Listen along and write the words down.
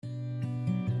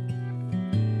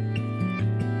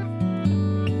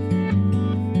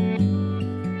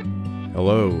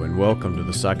Hello and welcome to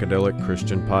the Psychedelic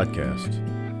Christian Podcast,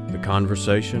 the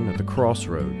conversation at the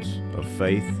crossroads of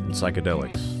faith and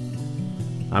psychedelics.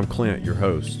 I'm Clint, your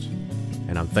host,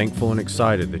 and I'm thankful and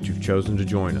excited that you've chosen to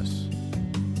join us.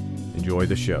 Enjoy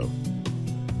the show.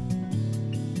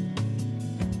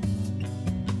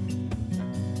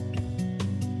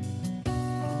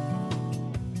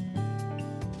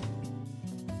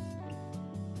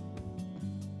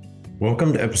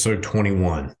 Welcome to episode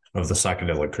 21 of the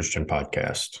Psychedelic Christian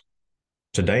Podcast.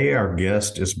 Today, our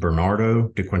guest is Bernardo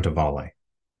de Quintavalle.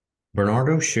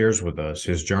 Bernardo shares with us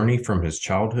his journey from his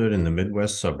childhood in the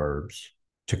Midwest suburbs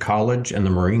to college and the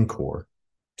Marine Corps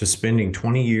to spending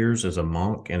 20 years as a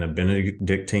monk in a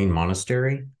Benedictine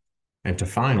monastery and to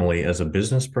finally as a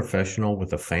business professional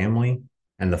with a family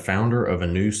and the founder of a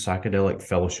new psychedelic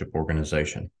fellowship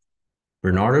organization.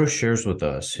 Bernardo shares with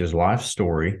us his life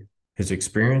story, his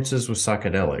experiences with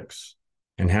psychedelics,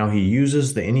 and how he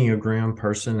uses the Enneagram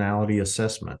personality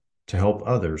assessment to help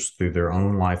others through their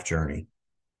own life journey.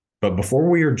 But before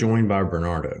we are joined by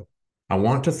Bernardo, I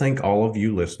want to thank all of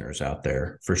you listeners out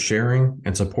there for sharing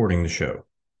and supporting the show.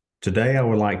 Today, I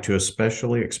would like to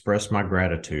especially express my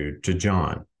gratitude to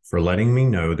John for letting me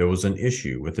know there was an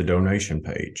issue with the donation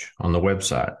page on the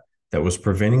website that was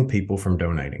preventing people from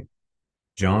donating.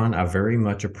 John, I very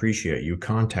much appreciate you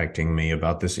contacting me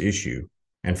about this issue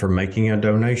and for making a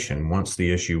donation once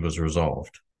the issue was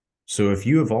resolved. So if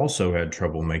you have also had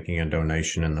trouble making a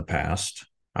donation in the past,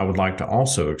 I would like to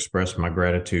also express my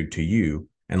gratitude to you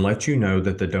and let you know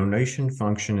that the donation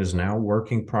function is now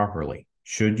working properly,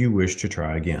 should you wish to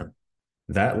try again.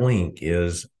 That link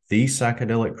is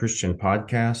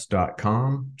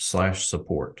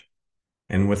thepsychedelicchristianpodcast.com/support.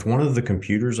 And with one of the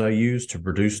computers I use to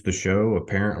produce the show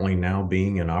apparently now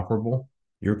being inoperable,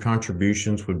 your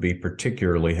contributions would be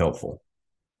particularly helpful.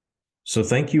 So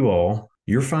thank you all.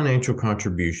 Your financial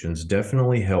contributions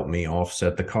definitely help me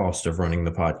offset the cost of running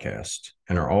the podcast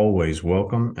and are always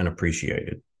welcome and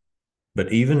appreciated.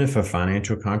 But even if a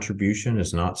financial contribution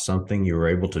is not something you're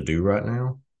able to do right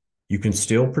now, you can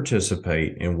still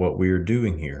participate in what we are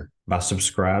doing here by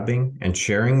subscribing and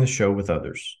sharing the show with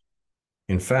others.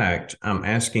 In fact, I'm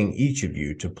asking each of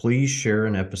you to please share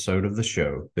an episode of the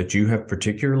show that you have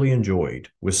particularly enjoyed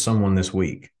with someone this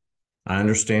week. I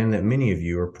understand that many of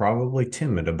you are probably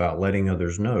timid about letting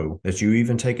others know that you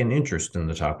even take an interest in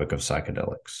the topic of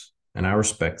psychedelics, and I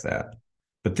respect that.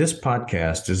 But this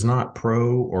podcast is not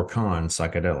pro or con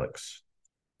psychedelics.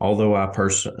 Although I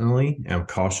personally am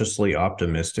cautiously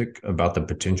optimistic about the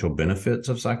potential benefits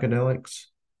of psychedelics,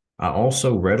 I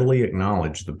also readily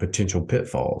acknowledge the potential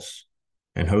pitfalls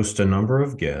and host a number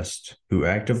of guests who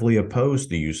actively oppose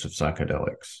the use of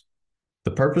psychedelics. The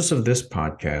purpose of this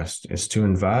podcast is to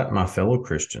invite my fellow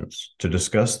Christians to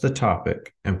discuss the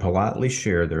topic and politely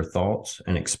share their thoughts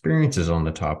and experiences on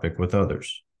the topic with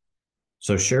others.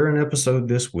 So share an episode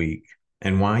this week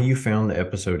and why you found the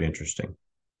episode interesting.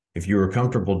 If you are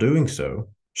comfortable doing so,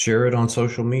 share it on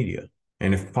social media,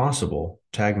 and if possible,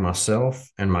 tag myself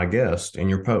and my guest in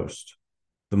your post.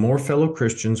 The more fellow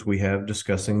Christians we have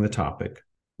discussing the topic,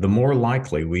 the more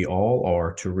likely we all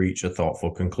are to reach a thoughtful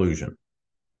conclusion.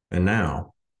 And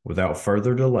now, without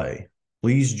further delay,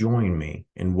 please join me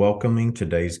in welcoming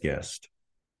today's guest.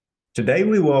 Today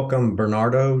we welcome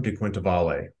Bernardo de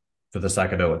Quintavalle for the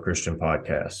Psychedelic Christian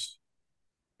Podcast.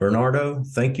 Bernardo,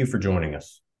 thank you for joining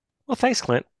us. Well, thanks,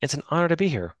 Clint. It's an honor to be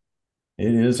here.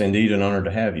 It is indeed an honor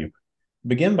to have you.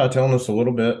 Begin by telling us a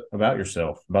little bit about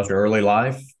yourself, about your early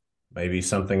life, maybe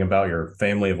something about your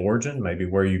family of origin, maybe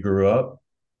where you grew up.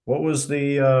 What was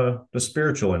the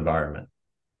spiritual environment?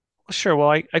 Well, sure. Well,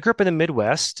 I grew up in the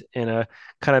Midwest in a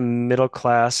kind of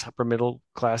upper middle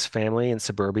class family in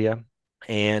suburbia,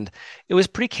 and it was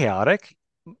pretty chaotic.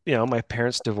 My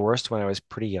parents divorced when I was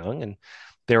pretty young, and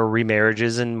there were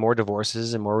remarriages and more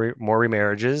divorces and more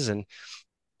remarriages, and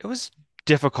it was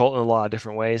difficult in a lot of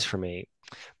different ways for me.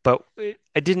 But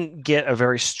I didn't get a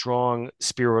very strong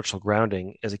spiritual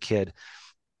grounding as a kid.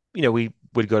 We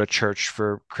would go to church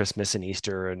for Christmas and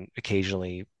Easter and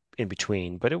occasionally in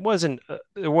between, but there was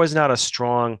not a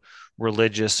strong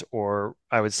religious or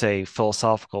I would say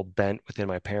philosophical bent within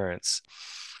my parents.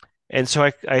 And so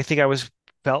I think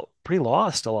felt pretty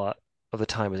lost a lot of the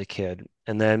time as a kid.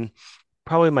 And then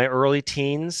probably my early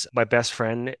teens, my best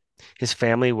friend, his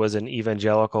family was an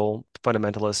evangelical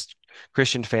fundamentalist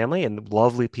Christian family and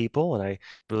lovely people. And I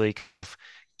really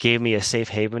gave me a safe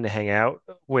haven to hang out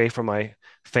away from my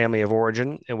family of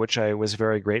origin, in which I was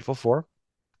very grateful for.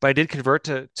 But I did convert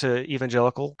to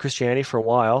evangelical Christianity for a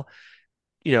while.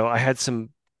 I had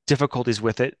some difficulties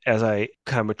with it as I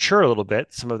kind of mature a little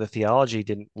bit. Some of the theology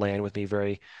didn't land with me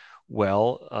very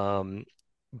well.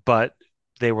 But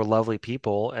they were lovely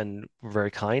people and were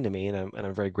very kind to me, and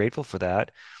I'm very grateful for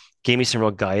that. Gave me some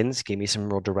real guidance, gave me some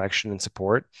real direction and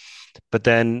support. But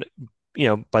then,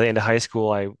 by the end of high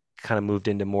school, I kind of moved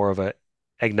into more of a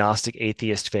agnostic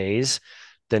atheist phase,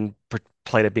 then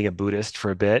played at being a Buddhist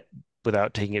for a bit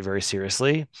without taking it very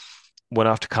seriously. Went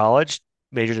off to college,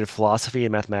 majored in philosophy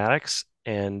and mathematics,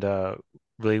 and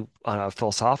really on a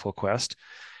philosophical quest.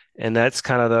 And that's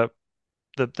kind of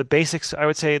the basics, I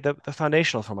would say, the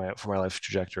foundational for my life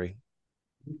trajectory.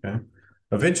 Okay.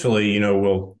 Eventually,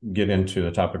 we'll get into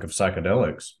the topic of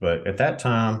psychedelics, but at that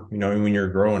time, when you're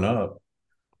growing up,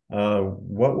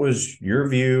 what was your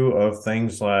view of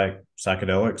things like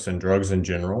psychedelics and drugs in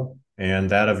general, and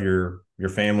that of your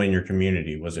family and your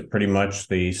community? Was it pretty much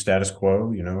the status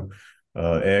quo,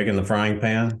 egg in the frying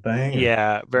pan thing, or?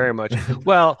 Yeah, very much.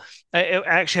 Well, I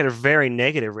actually had a very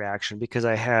negative reaction because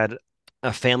I had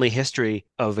a family history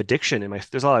of addiction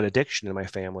there's a lot of addiction in my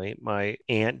family. My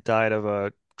aunt died of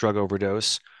a drug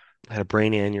overdose, had a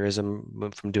brain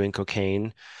aneurysm from doing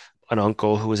cocaine. An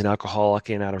uncle who was an alcoholic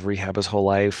and out of rehab his whole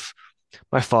life.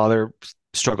 My father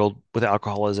struggled with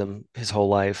alcoholism his whole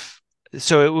life.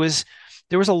 So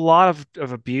there was a lot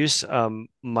of abuse.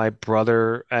 My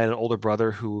brother, I had an older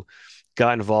brother who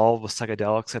got involved with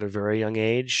psychedelics at a very young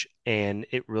age, and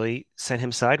it really sent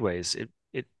him sideways.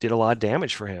 It did a lot of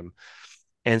damage for him.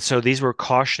 And so these were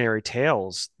cautionary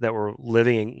tales that were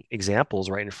living examples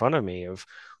right in front of me of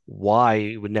why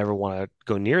you would never want to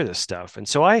go near this stuff. And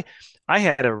so I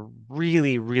had a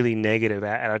really, really negative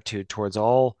attitude towards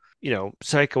all,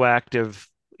 psychoactive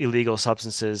illegal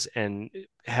substances, and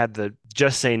had the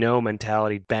just say no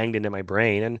mentality banged into my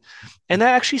brain. And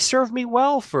that actually served me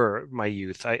well for my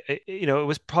youth. It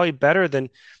was probably better than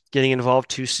getting involved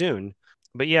too soon.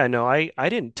 But yeah, no, I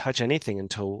didn't touch anything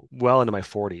until well into my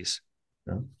 40s.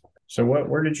 Yeah. So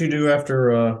where did you do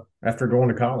after going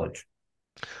to college?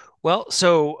 Well,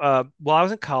 so while I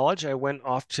was in college, I went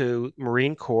off to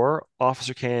Marine Corps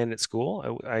officer candidate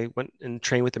school. I went and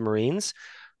trained with the Marines.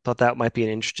 Thought that might be an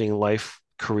interesting life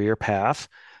career path.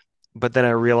 But then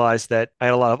I realized that I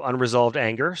had a lot of unresolved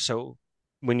anger. So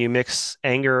when you mix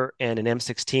anger and an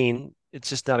M16, it's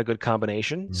just not a good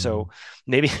combination. So Mm.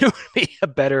 maybe it would be a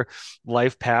better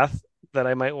life path that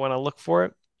I might want to look for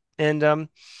it. And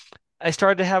I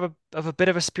started to have a bit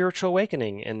of a spiritual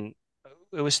awakening, and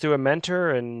it was through a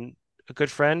mentor and a good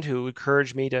friend who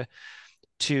encouraged me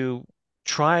to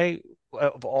try,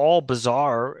 of all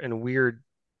bizarre and weird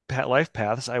life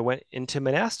paths. I went into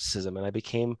monasticism and I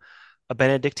became a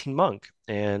Benedictine monk,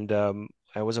 and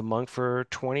I was a monk for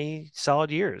 20 solid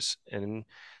years, and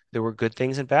there were good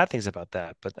things and bad things about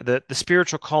that. But the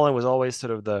spiritual calling was always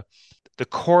sort of the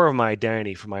core of my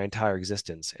identity for my entire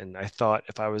existence. And I thought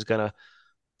if I was gonna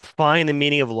find the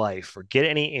meaning of life or get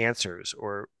any answers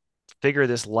or figure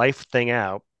this life thing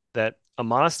out, that a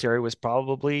monastery was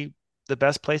probably the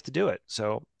best place to do it.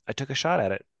 So I took a shot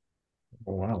at it.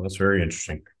 Oh, wow, that's very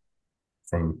interesting.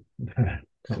 From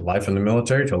life in the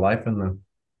military to life in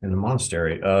the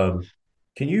monastery.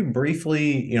 Can you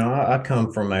briefly, I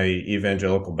come from a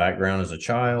evangelical background as a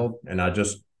child, and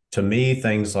to me,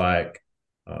 things like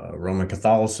Roman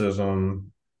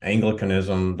Catholicism,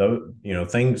 Anglicanism, those,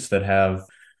 things that have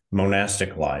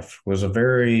monastic life was a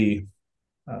very,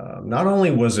 not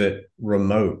only was it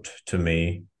remote to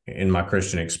me in my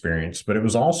Christian experience, but it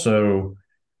was also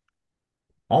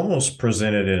almost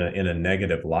presented in a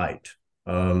negative light.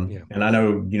 Yeah. And I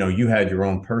know, you had your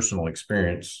own personal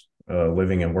experience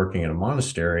living and working in a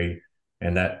monastery,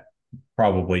 and that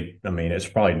probably, I mean, it's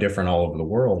probably different all over the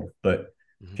world. But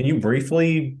Mhm. can you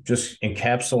briefly just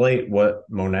encapsulate what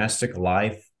monastic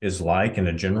life is like in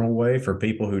a general way for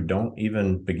people who don't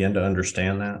even begin to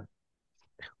understand that?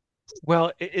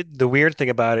 Well, the weird thing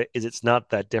about it is it's not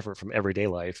that different from everyday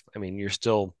life. I mean, you're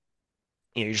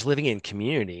just living in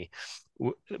community,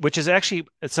 which is actually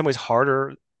in some ways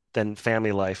harder than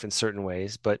family life in certain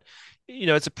ways. But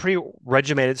it's a pretty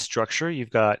regimented structure.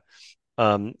 You've got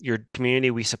your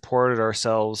community. We supported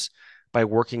ourselves by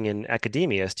working in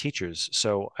academia as teachers.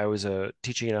 So I was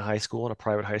teaching in a high school, in a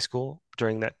private high school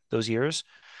during those years,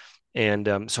 and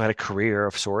so I had a career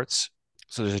of sorts.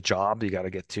 So there's a job you got to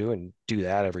get to and do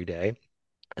that every day.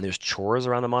 And there's chores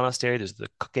around the monastery. There's the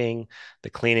cooking, the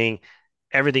cleaning,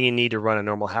 everything you need to run a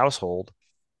normal household.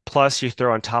 Plus, you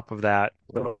throw on top of that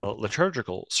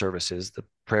liturgical services, the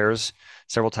prayers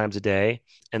several times a day,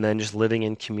 and then just living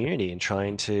in community and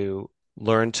trying to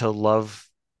learn to love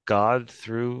God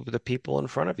through the people in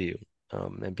front of you,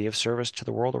 and be of service to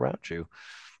the world around you,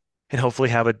 and hopefully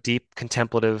have a deep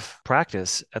contemplative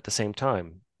practice at the same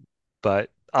time. But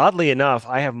oddly enough,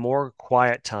 I have more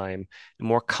quiet time and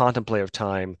more contemplative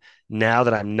time now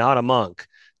that I'm not a monk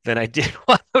than I did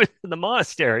while I was in the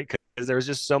monastery because there was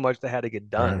just so much that had to get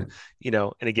done, Right. in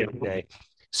a given day.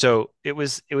 So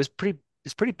it's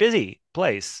pretty busy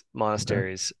place, Okay.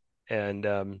 monasteries, and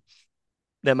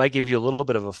that might give you a little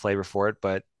bit of a flavor for it,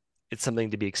 but it's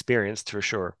something to be experienced for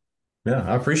sure. Yeah,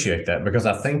 I appreciate that because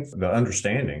I think the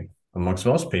understanding amongst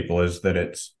most people is that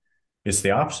it's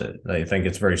the opposite. They think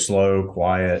it's very slow,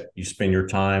 quiet. You spend your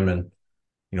time and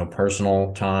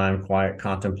personal time, quiet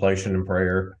contemplation and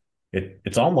prayer.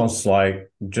 It's almost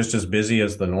like just as busy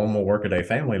as the normal workaday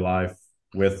family life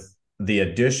with the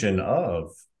addition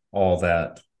of all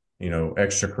that,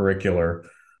 extracurricular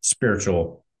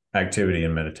spiritual activity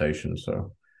and meditation.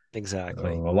 So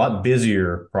Exactly. a lot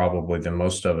busier probably than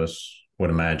most of us would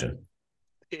imagine.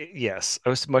 Yes, it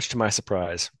was much to my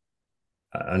surprise.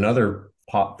 Another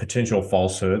potential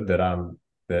falsehood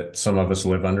that some of us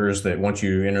live under is that once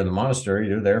you enter the monastery,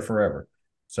 you're there forever.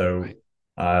 Right. So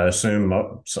I assume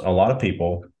a lot of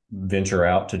people venture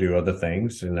out to do other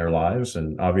things in their lives,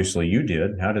 and obviously you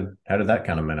did. How did that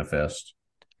kind of manifest?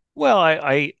 Well,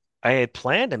 I had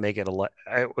planned to make it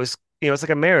I was, it's like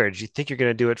a marriage. You think you're going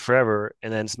to do it forever,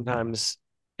 and then sometimes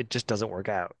it just doesn't work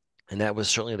out. And that was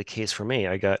certainly the case for me.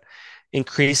 I got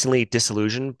increasingly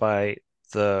disillusioned by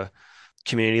the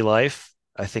community life.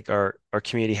 I think our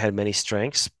community had many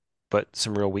strengths, but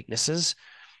some real weaknesses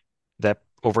that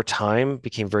over time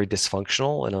became very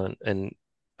dysfunctional and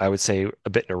I would say a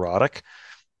bit neurotic,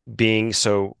 being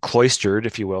so cloistered,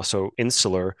 if you will, so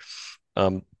insular.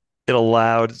 Um, it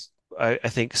allowed, I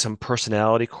think, some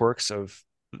personality quirks of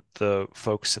the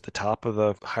folks at the top of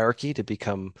the hierarchy to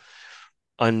become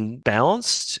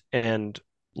unbalanced and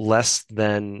less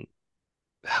than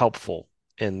helpful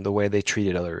in the way they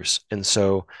treated others. And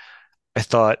so I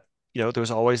thought, there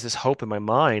was always this hope in my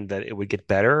mind that it would get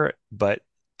better, but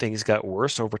things got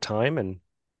worse over time and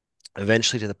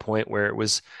eventually to the point where it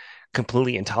was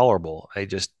completely intolerable.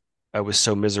 I was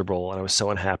so miserable and I was so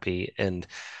unhappy and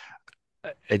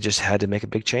I just had to make a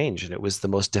big change. And it was the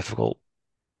most difficult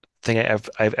thing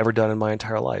I've ever done in my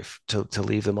entire life to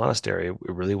leave the monastery. It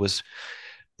really was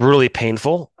really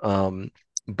painful,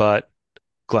 but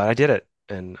glad I did it.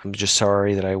 And I'm just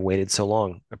sorry that I waited so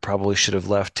long. I probably should have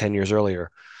left 10 years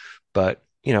earlier, but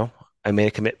I made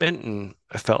a commitment and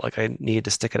I felt like I needed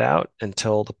to stick it out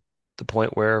until the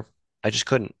point where I just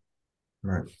couldn't.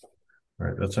 Right.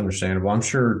 Right. That's understandable. I'm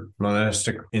sure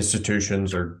monastic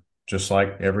institutions are just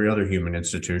like every other human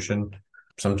institution.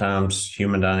 Sometimes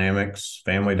human dynamics,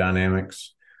 family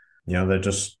dynamics, they're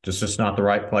just it's just not the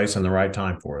right place and the right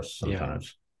time for us Yeah,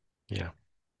 sometimes. yeah,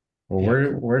 Well, yeah.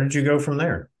 where did you go from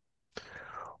there?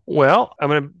 Well, I'm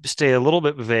going to stay a little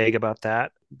bit vague about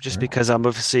that All just right. because I'm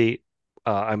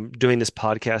doing this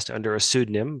podcast under a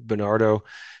pseudonym. Bernardo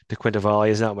de Quintavalle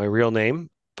is not my real name,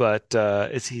 but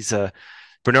he's a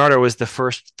Bernardo was the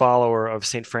first follower of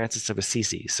Saint Francis of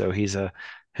Assisi, so he's a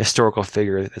historical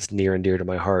figure that's near and dear to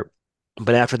my heart.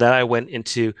 But after that, I went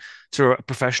into sort of a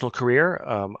professional career.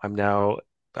 I'm now,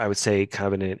 I would say,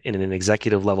 kind of in an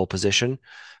executive level position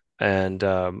and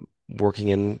working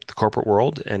in the corporate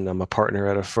world, and I'm a partner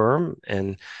at a firm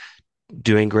and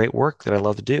doing great work that I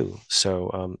love to do.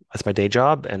 So that's my day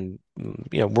job, and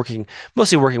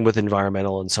mostly working with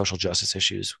environmental and social justice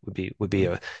issues would be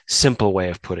a simple way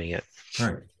of putting it.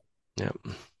 Right. Yeah.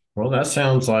 Well, that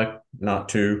sounds like not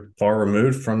too far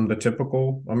removed from the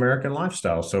typical American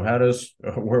lifestyle. So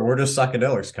where does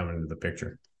psychedelics come into the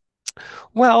picture?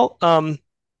 Well,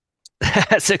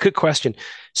 that's a good question.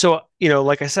 So,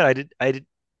 like I said, I did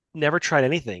never tried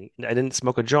anything. I didn't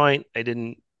smoke a joint. I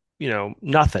didn't,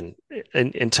 nothing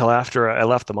until after I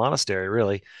left the monastery,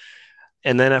 really.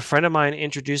 And then a friend of mine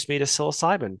introduced me to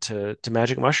psilocybin, to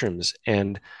magic mushrooms,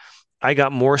 and I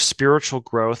got more spiritual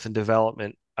growth and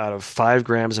development out of 5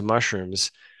 grams of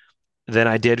mushrooms than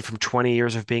I did from 20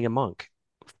 years of being a monk.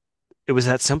 It was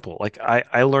that simple. Like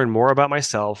I learned more about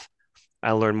myself.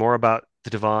 I learned more about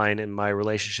the divine and my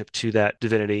relationship to that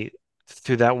divinity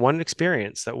through that one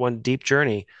experience, that one deep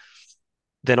journey,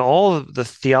 than all of the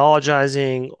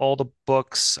theologizing, all the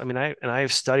books. I mean, I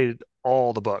have studied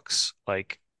all the books,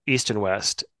 like East and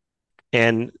West,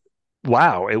 and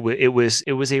wow, it was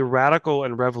a radical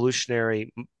and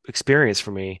revolutionary experience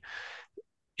for me,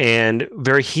 and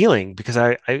very healing because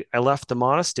I left the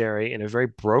monastery in a very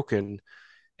broken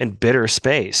and bitter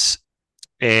space,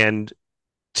 and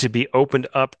to be opened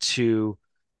up to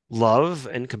love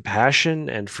and compassion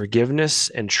and forgiveness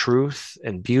and truth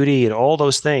and beauty and all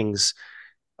those things,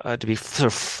 to be sort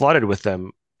of flooded with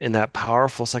them in that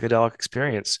powerful psychedelic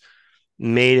experience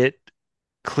made it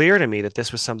clear to me that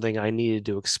this was something I needed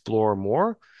to explore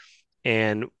more,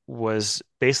 and was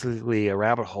basically a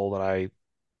rabbit hole that I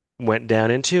went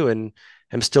down into and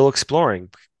am still exploring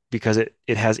because it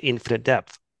has infinite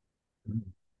depth.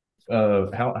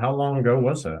 How long ago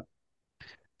was that?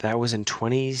 That was in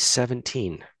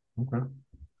 2017. Okay.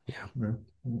 Yeah. Yeah.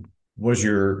 Would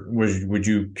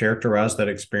you characterize that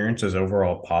experience as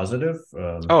overall positive?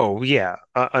 Oh, yeah,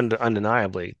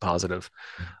 undeniably positive.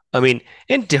 I mean,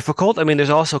 and difficult. I mean, there's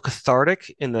also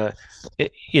cathartic in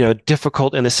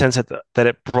difficult in the sense that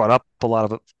it brought up a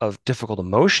lot of difficult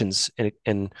emotions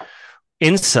and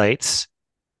insights.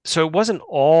 So it was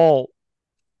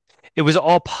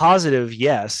all positive,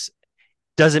 yes.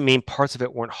 Doesn't mean parts of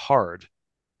it weren't hard.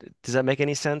 Does that make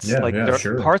any sense? Yeah, Like yeah, there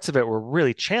sure. parts of it were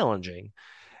really challenging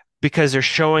because they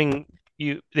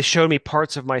showed me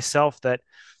parts of myself that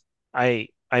I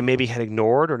maybe had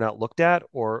ignored or not looked at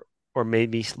or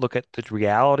made me look at the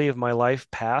reality of my life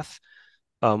path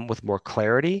with more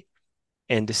clarity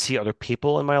and to see other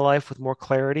people in my life with more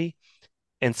clarity.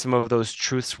 And some of those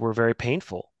truths were very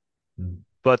painful, Mm,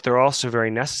 but they're also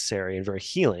very necessary and very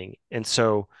healing. And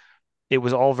so it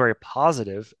was all very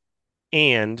positive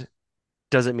and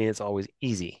doesn't mean it's always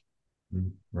easy.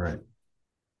 right,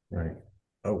 right.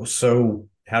 Oh, so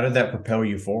how did that propel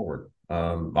you forward?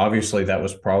 Obviously, that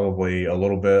was probably a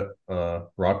little bit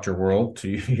rocked your world, to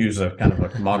use a kind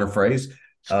of a modern phrase.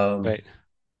 Um, Right.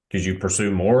 did you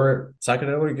pursue more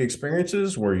psychedelic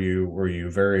experiences? Were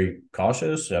you very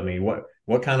cautious? I mean,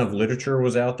 what kind of literature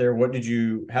was out there? How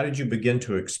did you begin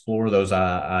to explore those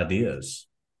ideas?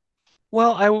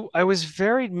 Well, I was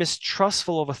very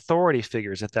mistrustful of authority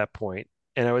figures at that point,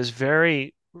 and I was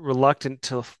very reluctant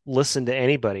to listen to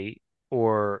anybody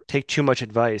or take too much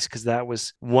advice because that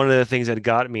was one of the things that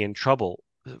got me in trouble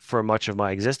for much of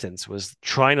my existence was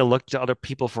trying to look to other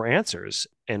people for answers.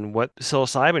 And what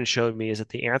psilocybin showed me is that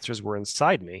the answers were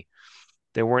inside me.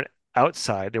 They weren't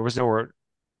outside. There was nowhere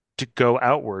to go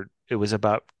outward. It was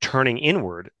about turning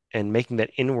inward and making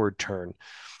that inward turn.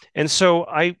 And so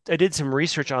I did some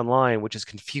research online, which is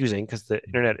confusing because the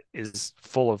internet is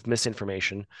full of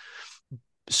misinformation.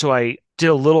 So I did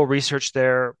a little research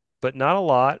there, but not a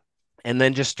lot, and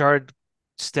then just started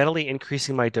steadily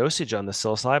increasing my dosage on the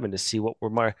psilocybin to see what were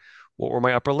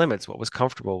my upper limits, what was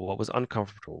comfortable, what was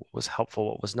uncomfortable, what was helpful,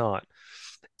 what was not.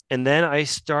 And then I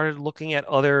started looking at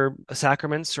other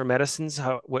sacraments or medicines,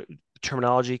 how what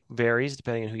terminology varies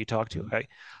depending on who you talk to.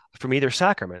 For me, they're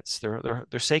sacraments. They're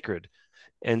sacred.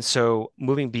 And so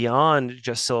moving beyond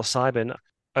just psilocybin,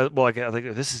 well, I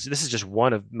think this is just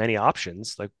one of many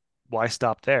options. Like, why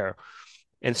stop there?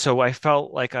 And so I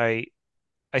felt like I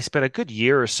spent a good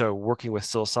year or so working with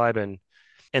psilocybin,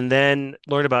 and then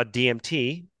learned about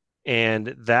DMT,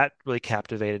 and that really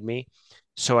captivated me.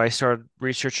 So I started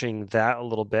researching that a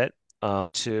little bit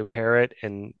to pair it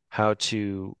and how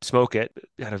to smoke it,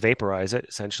 how to vaporize it,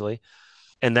 essentially.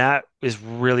 And that is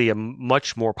really a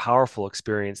much more powerful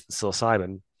experience than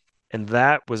psilocybin. And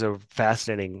that was a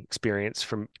fascinating experience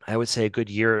from, I would say, a good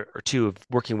year or two of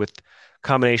working with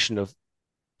combination of,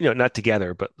 not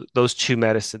together, but those two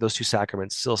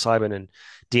sacraments, psilocybin and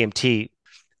DMT.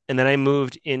 And then I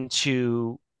moved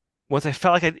into once I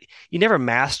felt like you never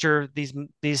master these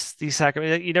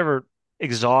sacraments, you never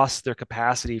exhaust their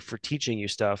capacity for teaching you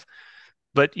stuff,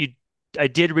 but I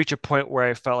did reach a point where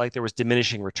I felt like there was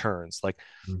diminishing returns. Like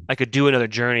Mm, I could do another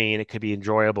journey and it could be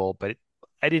enjoyable, but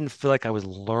I didn't feel like I was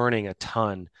learning a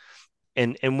ton.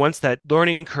 And once that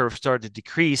learning curve started to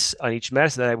decrease on each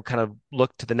medicine, then I would kind of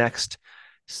look to the next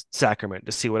sacrament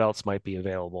to see what else might be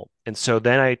available. And so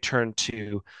then I turned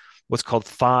to what's called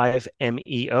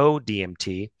 5-MeO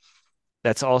DMT.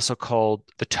 That's also called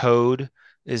the toad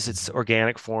is its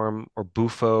organic form, or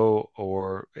bufo,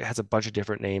 or it has a bunch of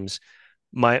different names.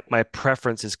 My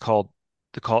preference is called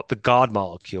the God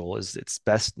molecule is its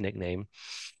best nickname,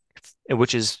 and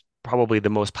which is probably the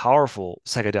most powerful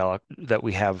psychedelic that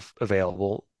we have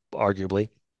available, arguably.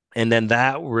 And then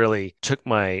that really took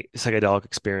my psychedelic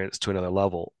experience to another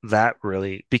level. That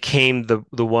really became the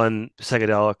one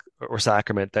psychedelic or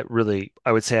sacrament that really,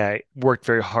 I would say, I worked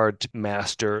very hard to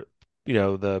master.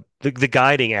 The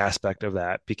guiding aspect of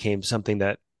that became something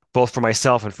that both for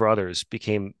myself and for others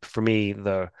became for me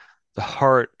the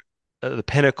heart, the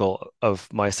pinnacle of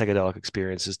my psychedelic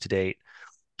experiences to date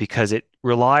because it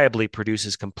reliably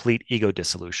produces complete ego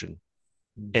dissolution.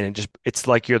 And it's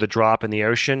like you're the drop in the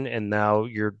ocean, and now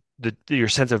your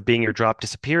sense of being your drop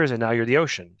disappears, and now you're the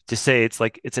ocean. To say it's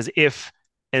as if,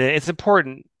 and it's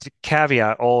important to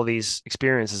caveat all these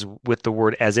experiences with the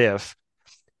word as if,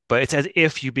 but it's as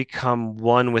if you become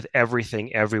one with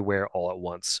everything everywhere all at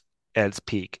once at its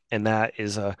peak. And that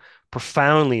is a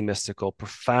profoundly mystical,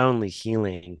 profoundly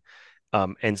healing,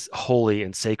 and holy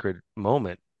and sacred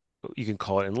moment. You can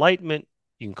call it enlightenment,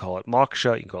 you can call it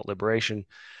moksha, you can call it liberation.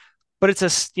 but it's a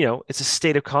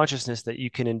state of consciousness that you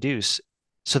can induce.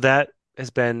 So that has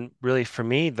been really for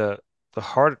me the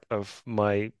heart of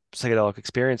my psychedelic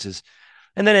experiences.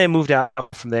 And then I moved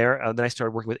out from there. Then I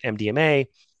started working with MDMA,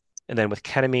 and then with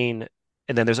ketamine,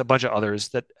 and then there's a bunch of others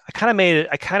that I kind of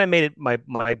made it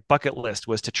my bucket list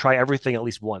was to try everything at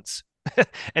least once.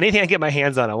 Anything I get my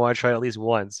hands on, I want to try at least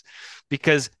once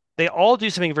because they all do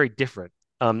something very different.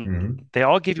 Hmm. They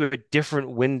all give you a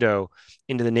different window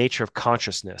into the nature of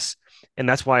consciousness, and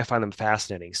that's why I find them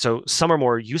fascinating. So some are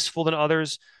more useful than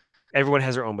others. Everyone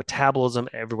has their own metabolism,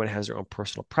 everyone has their own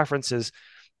personal preferences,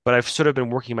 but I've sort of been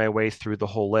working my way through the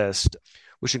whole list,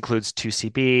 which includes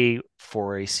 2CB,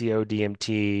 4ACO,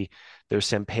 DMT. There's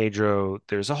San Pedro.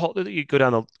 There's a whole. You go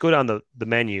down the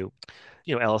menu.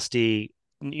 LSD.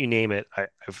 You name it.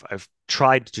 I've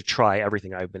tried to try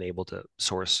everything I've been able to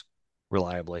source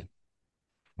reliably.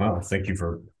 Well, thank you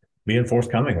for being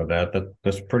forthcoming with that.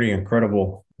 That's a pretty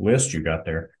incredible list you got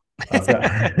there. I've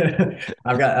got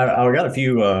I've got a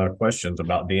few questions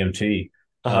about DMT.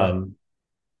 Uh-huh. Um,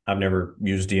 I've never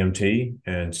used DMT,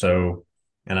 and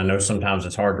I know sometimes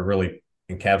it's hard to really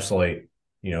encapsulate,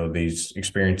 these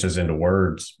experiences into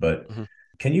words. But Mhm.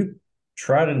 can you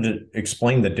try to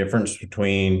explain the difference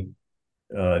between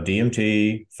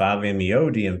DMT, 5-MeO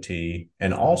DMT,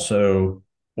 and Mhm. also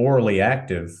orally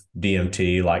active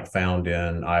DMT, like found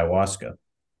in ayahuasca?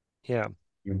 Yeah.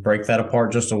 You break that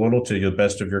apart just a little to the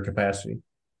best of your capacity.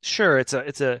 Sure.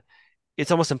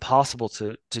 It's almost impossible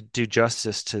to do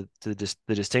justice to the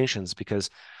distinctions because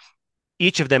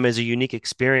each of them is a unique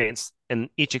experience, and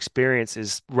each experience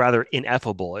is rather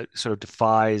ineffable. It sort of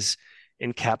defies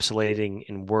encapsulating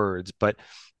in words. But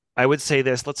I would say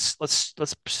this: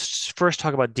 let's first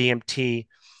talk about DMT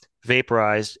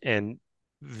vaporized and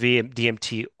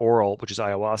DMT oral, which is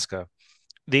ayahuasca.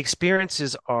 The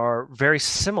experiences are very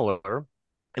similar.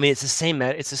 I mean, it's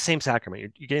the same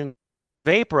sacrament. You're getting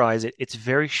vaporized. It's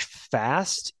very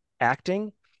fast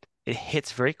acting. It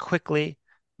hits very quickly,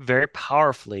 very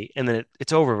powerfully, and then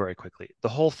it's over very quickly. The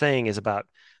whole thing is about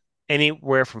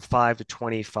anywhere from 5 to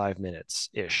 25 minutes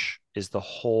ish is the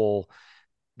whole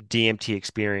DMT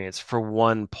experience for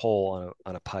one pull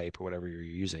on a pipe or whatever you're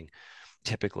using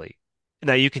typically.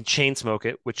 Now you can chain smoke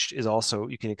it, which is also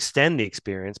you can extend the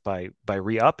experience by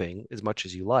re-upping as much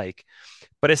as you like.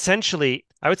 But essentially,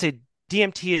 I would say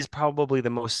DMT is probably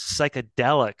the most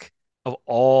psychedelic of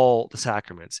all the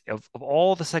sacraments. Of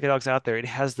all the psychedelics out there, it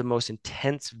has the most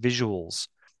intense visuals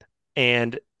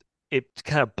and it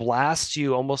kind of blasts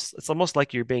you almost, it's almost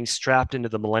like you're being strapped into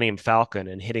the Millennium Falcon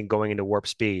and going into warp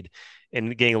speed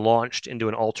and getting launched into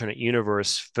an alternate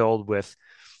universe filled with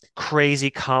crazy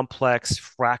complex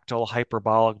fractal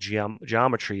hyperbolic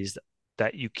geometries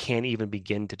that you can't even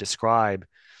begin to describe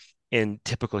in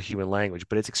typical human language,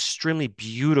 but it's extremely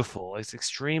beautiful. It's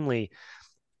extremely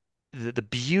the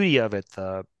beauty of it,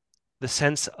 the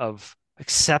sense of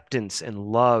acceptance and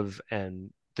love,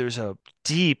 and there's a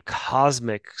deep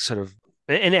cosmic sort of,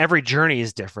 and every journey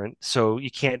is different. So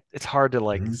you can't, it's hard to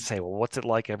like Mhm. say, well, what's it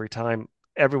like every time?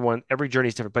 Every journey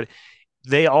is different, but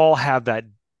they all have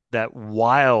that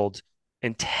wild,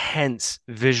 intense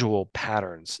visual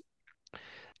patterns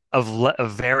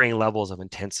of varying levels of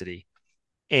intensity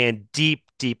and deep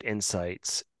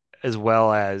insights, as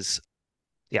well as,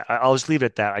 yeah, I'll just leave it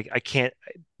at that. I can't,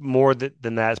 more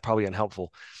than that is probably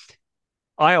unhelpful.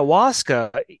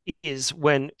 Ayahuasca is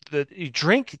when you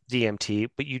drink DMT,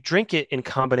 but you drink it in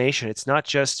combination. It's not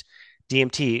just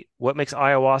DMT. What makes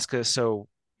ayahuasca so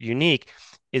unique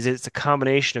is it's a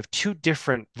combination of two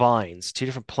different vines, two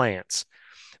different plants.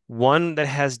 One that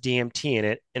has DMT in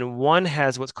it, and one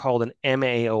has what's called an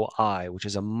MAOI, which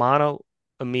is a monoamine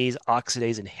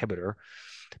oxidase inhibitor.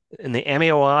 And the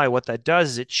MAOI, what that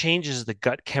does is it changes the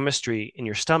gut chemistry in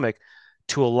your stomach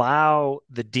to allow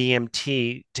the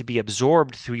DMT to be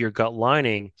absorbed through your gut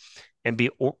lining and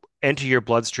enter your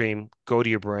bloodstream, go to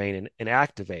your brain, and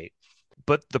activate.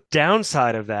 But the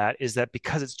downside of that is that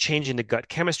because it's changing the gut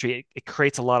chemistry, it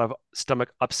creates a lot of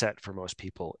stomach upset for most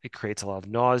people. It creates a lot of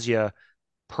nausea,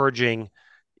 purging,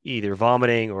 either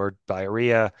vomiting or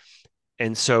diarrhea.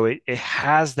 And so it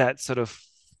has that sort of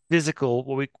physical,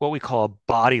 what we call a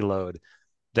body load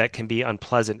that can be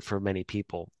unpleasant for many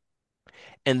people.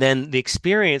 And then the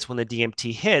experience when the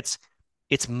DMT hits,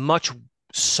 it's much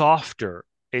softer.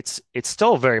 It's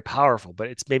still very powerful, but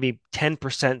it's maybe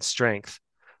 10% strength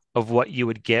of what you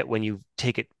would get when you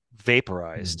take it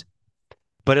vaporized.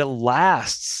 But it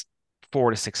lasts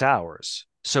 4 to 6 hours.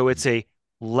 So it's a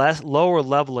lower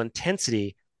level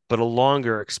intensity, but a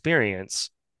longer experience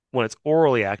when it's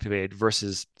orally activated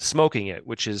versus smoking it,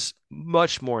 which is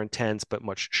much more intense but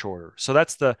much shorter. So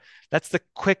that's the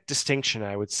quick distinction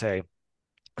I would say.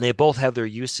 And they both have their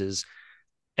uses,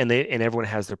 and everyone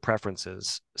has their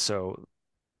preferences. So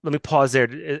let me pause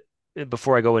there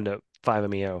before I go into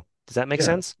 5-MeO. Does that make Yeah.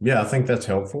 sense? Yeah, I think that's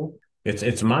helpful.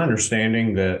 It's my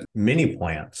understanding that many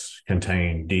plants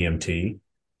contain DMT,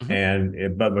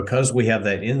 Hmm. but because we have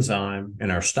that enzyme in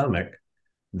our stomach,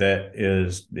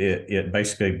 it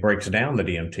basically breaks down the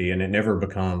DMT and it never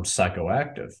becomes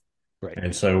psychoactive. Right,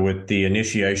 And so with the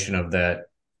initiation of that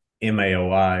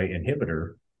MAOI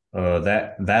inhibitor,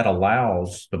 that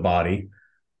allows the body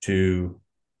to,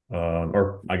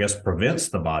 or I guess prevents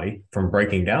the body from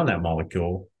breaking down that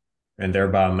molecule and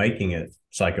thereby making it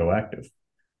psychoactive,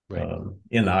 right,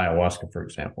 in the ayahuasca, for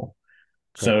example.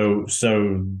 correct.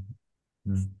 So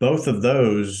both of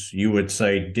those you would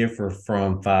say differ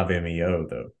from 5-MeO,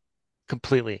 though.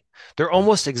 Completely. They're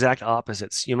almost exact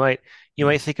opposites. You might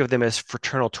think of them as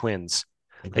fraternal twins.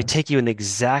 They Okay. take you in the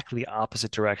exactly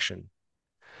opposite direction.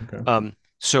 Okay.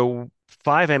 So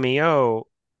 5-MeO,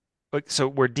 so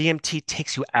where DMT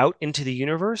takes you out into the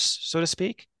universe, so to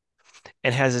speak,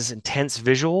 and has this intense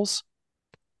visuals,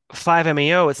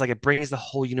 5-MeO, it's like it brings the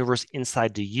whole universe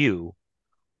inside to you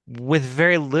with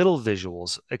very little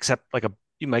visuals, except like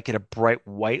you might get a bright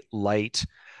white light.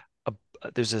 A,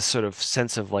 there's a sort of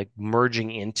sense of like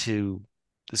merging into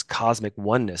this cosmic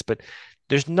oneness, but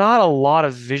there's not a lot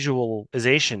of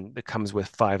visualization that comes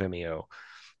with 5-MeO.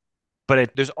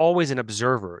 But there's always an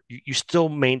observer. You still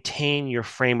maintain your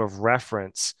frame of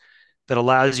reference that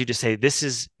allows you to say, this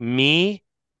is me,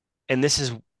 and this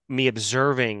is me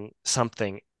observing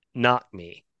something, not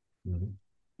me. Mhm.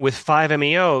 With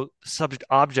 5-MeO, subject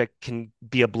object can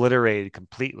be obliterated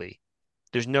completely.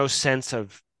 There's no sense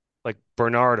of like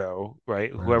Bernardo,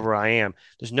 right? Right. Whoever I am,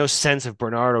 there's no sense of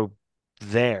Bernardo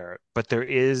there, but there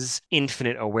is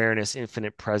infinite awareness,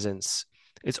 infinite presence.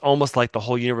 It's almost like the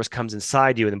whole universe comes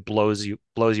inside you and then blows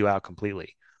you out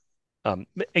completely. Um,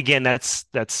 Again, that's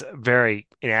a very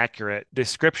inaccurate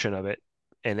description of it,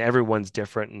 and everyone's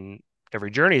different and every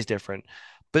journey is different.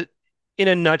 But in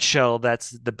a nutshell,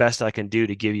 that's the best I can do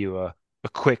to give you a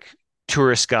quick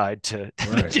tourist guide to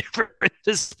the Right.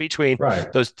 differences between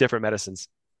Right. those different medicines.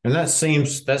 And that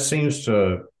seems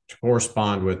to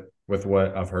correspond with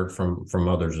what I've heard from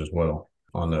others as well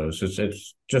on those.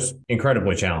 It's just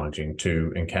incredibly challenging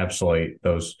to encapsulate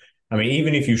those. I mean,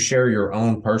 even if you share your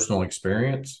own personal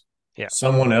experience, Yeah.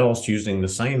 someone else using the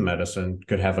same medicine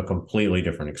could have a completely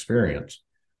different experience.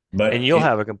 And But you'll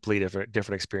have a complete different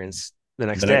experience the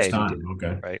next the next day if you do, time,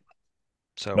 okay. right?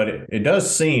 So, But it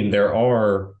does seem there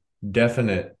are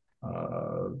definite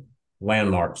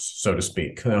landmarks, so to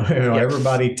speak. yeah,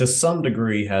 Everybody to some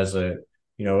degree has a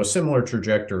similar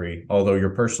trajectory, although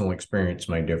your personal experience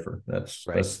may differ. That's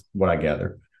right. that's what I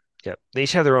gather. Yeah. They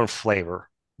each have their own flavor.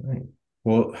 Right.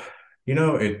 Well,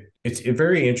 it's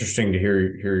very interesting to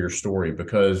hear your story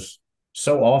because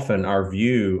so often our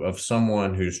view of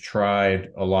someone who's tried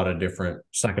a lot of different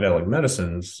psychedelic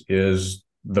medicines is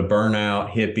the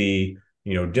burnout hippie,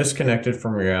 disconnected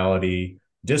from reality,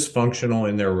 dysfunctional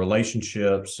in their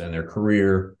relationships and their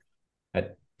career.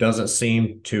 That doesn't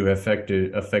seem to have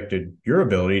affected your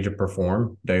ability to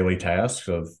perform daily tasks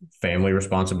of family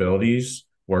responsibilities,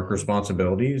 work Mhm.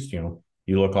 responsibilities.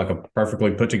 You look like a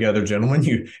perfectly put together gentleman.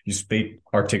 You speak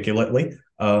articulately.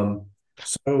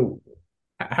 So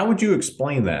how would you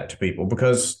explain that to people?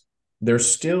 Because there's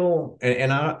still,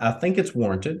 and I think it's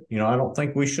warranted. I don't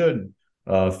think we should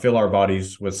fill our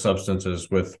bodies with substances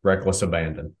with reckless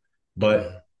abandon. But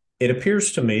Mhm. it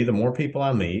appears to me the more people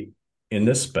I meet in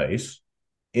this space,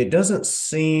 it doesn't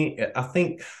seem, I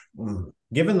think,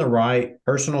 given the right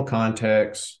personal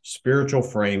context, spiritual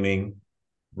framing,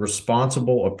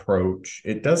 responsible approach,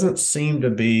 it doesn't seem to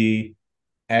be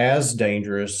as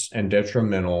dangerous and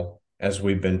detrimental as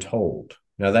we've been told.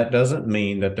 Now, that doesn't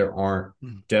mean that there aren't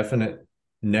Mhm. definite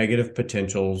negative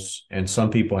potentials, and some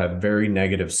people have very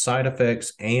negative side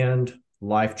effects and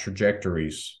life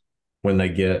trajectories when they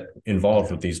get involved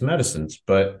Yeah. with these medicines.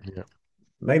 But Yeah.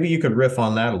 maybe you could riff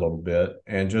on that a little bit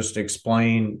and just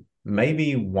explain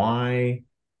maybe why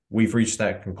we've reached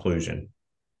that conclusion.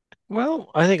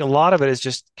 Well, I think a lot of it is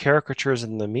just caricatures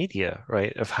in the media,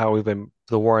 right? Of how we've been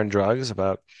the war on drugs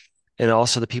about, and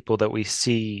also the people that we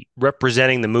see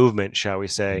representing the movement, shall we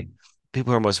say,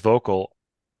 people who are most vocal.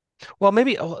 Well,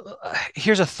 maybe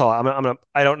here's a thought.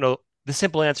 I don't know. The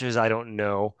simple answer is I don't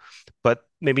know, but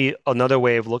maybe another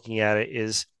way of looking at it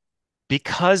is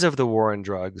because of the war on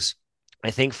drugs,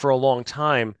 I think for a long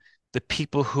time, the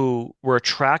people who were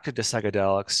attracted to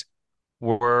psychedelics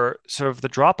were sort of the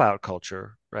dropout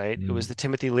culture, right? It was Mm. the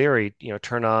Timothy Leary,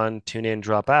 turn on, tune in,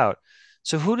 drop out.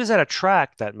 So who does that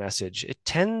attract, that message?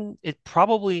 It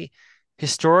probably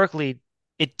historically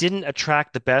it didn't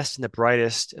attract the best and the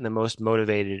brightest and the most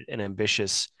motivated and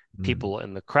ambitious Mhm. people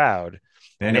in the crowd.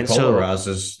 And it And so,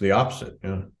 polarizes the opposite.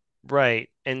 Yeah. right.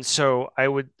 And so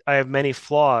I have many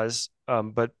flaws,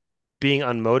 but being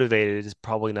unmotivated is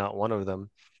probably not one of them.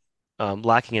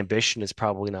 Lacking ambition is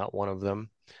probably not one of them.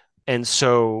 And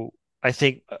so I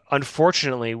think,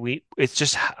 unfortunately, it's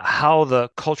just how the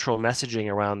cultural messaging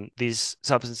around these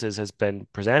substances has been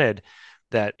presented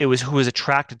that it was who was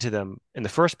attracted to them in the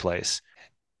first place.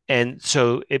 And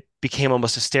so it became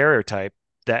almost a stereotype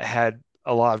that had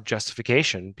a lot of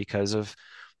justification because of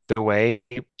the way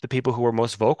the people who were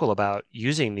most vocal about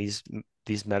using these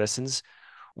medicines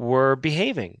were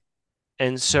behaving.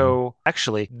 And Mhm. so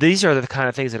actually, these are the kind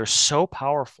of things that are so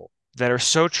powerful, that are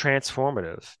so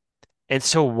transformative, and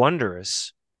so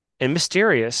wondrous and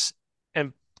mysterious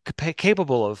and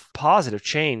capable of positive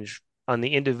change on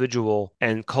the individual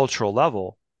and cultural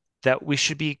level that we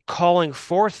should be calling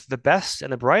forth the best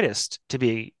and the brightest to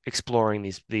be exploring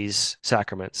these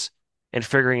sacraments and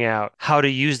figuring out how to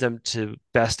use them to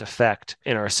best effect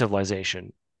in our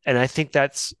civilization. And I think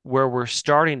that's where we're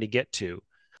starting to get to.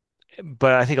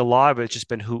 But I think a lot of it's just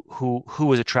been who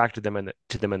was attracted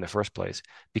to them in the first place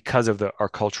because of our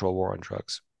cultural war on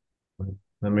drugs.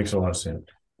 That makes a lot of sense.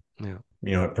 Yeah.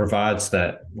 It provides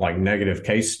that like negative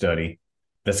case study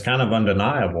that's kind of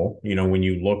undeniable, when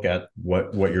you look at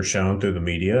what you're shown through the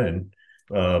media and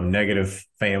negative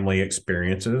family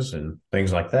experiences and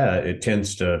things like that.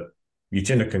 You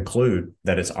tend to conclude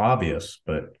that it's obvious,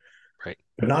 Right.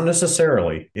 but not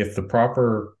necessarily. If the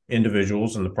proper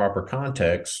individuals and the proper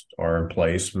context are in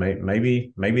place,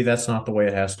 maybe that's not the way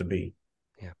it has to be.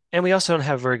 Yeah. And we also don't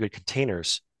have very good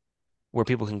containers where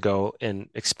people can go and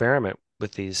experiment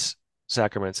with these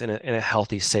sacraments in a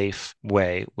healthy, safe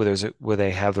way, where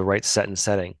they have the right set and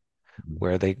setting,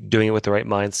 where they doing it with the right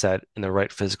mindset in the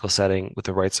right physical setting, with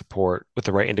the right support, with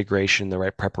the right integration, the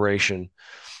right preparation.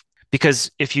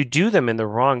 Because if you do them in the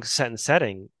wrong set and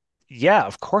setting, yeah,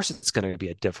 of course it's going to be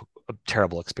a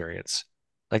terrible experience.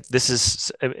 Like this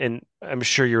is, and I'm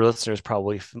sure your listeners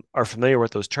probably are familiar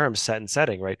with those terms, set and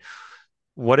setting, right?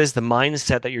 What is the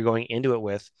mindset that you're going into it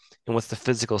with, and what's the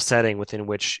physical setting within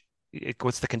which,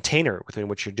 what's the container within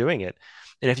which you're doing it?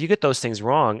 And if you get those things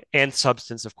wrong, and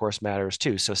substance, of course, matters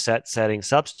too. So setting,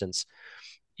 substance,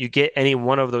 you get any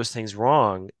one of those things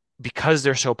wrong because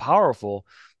they're so powerful,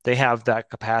 they have that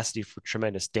capacity for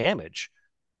tremendous damage.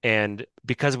 And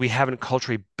because we haven't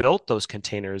culturally built those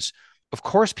containers, of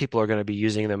course, people are going to be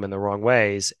using them in the wrong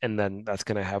ways. And then that's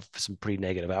going to have some pretty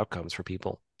negative outcomes for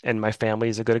people. And my family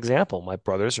is a good example. My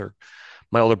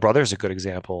older brother is a good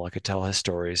example. I could tell his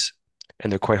stories,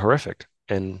 and they're quite horrific.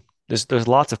 And there's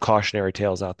lots of cautionary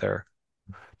tales out there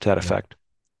to that Yeah, effect.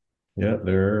 yeah,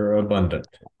 they're abundant,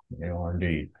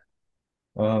 indeed.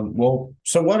 Well,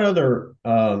 so what other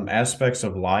aspects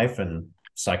of life and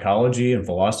psychology and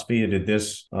philosophy did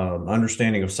this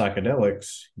understanding of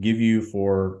psychedelics give you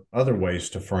for other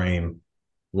ways to frame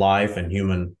life and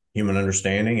human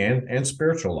understanding and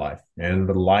spiritual life and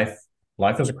the life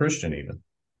as a Christian even,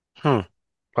 Hmm.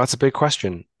 That's a big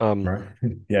question. right?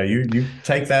 Yeah, you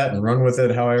take that and run with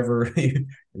it however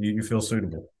you feel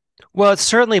suitable. Well, it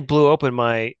certainly blew open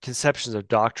my conceptions of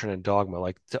doctrine and dogma,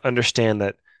 like to understand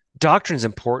that doctrine is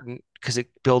important because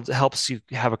helps you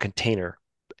have a container.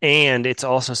 And it's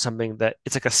also something that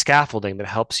it's like a scaffolding that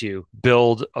helps you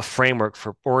build a framework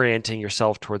for orienting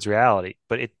yourself towards reality.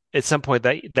 But at some point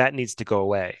that needs to go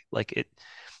away. Like it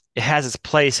has its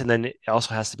place and then it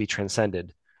also has to be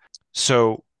transcended.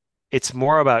 So it's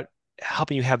more about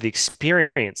helping you have the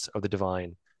experience of the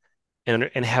divine and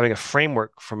having a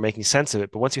framework for making sense of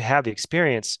it. But once you have the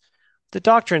experience, the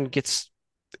doctrine gets,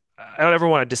 I don't ever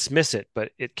want to dismiss it,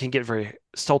 but it can get very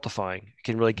stultifying. It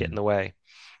can really get in the way.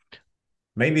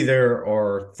 Maybe there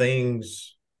are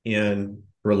things in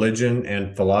religion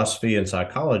and philosophy and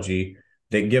psychology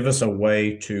that give us a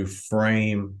way to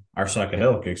frame our Yeah.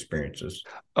 psychedelic experiences.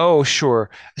 Oh, sure.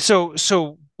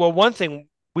 Well, one thing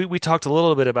we talked a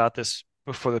little bit about this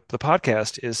before the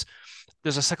podcast is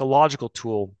there's a psychological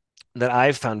tool that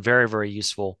I've found very, very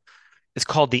useful. It's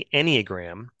called the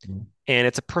Enneagram, and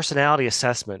it's a personality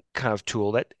assessment kind of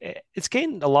tool that it's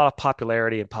gained a lot of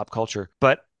popularity in pop culture.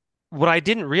 But what I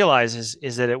didn't realize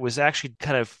is that it was actually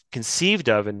kind of conceived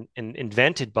of and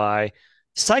invented by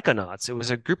psychonauts. It was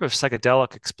a group of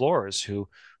psychedelic explorers who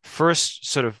first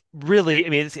sort of really, I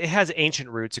mean, it has ancient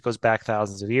roots. It goes back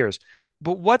thousands of years.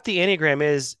 But what the Enneagram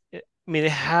is, I mean,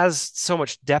 it has so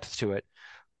much depth to it.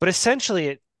 But essentially,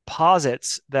 it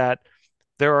posits that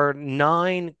there are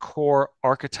nine core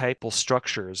archetypal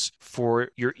structures for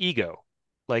your ego.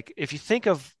 Like if you think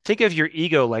of your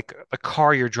ego like a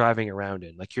car you're driving around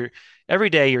in. Like your every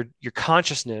day your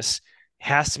consciousness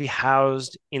has to be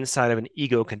housed inside of an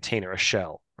ego container, a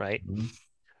shell, right? Mhm.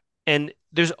 And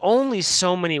there's only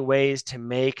so many ways to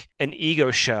make an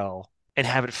ego shell and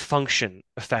have it function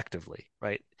effectively,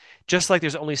 right? Just like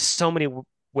there's only so many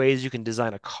ways you can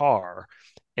design a car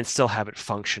and still have it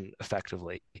function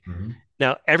effectively. Mhm.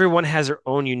 Now, everyone has their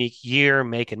own unique year,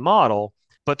 make, and model,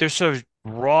 but there's sort of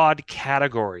broad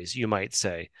categories, you might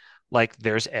say. Like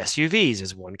there's SUVs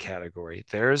as one category.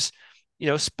 There's,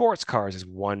 sports cars as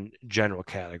one general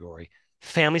category.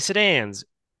 Family sedans,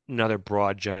 another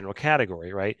broad general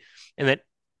category, right? And that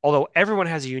although everyone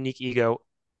has a unique ego,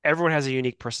 everyone has a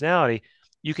unique personality,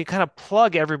 you can kind of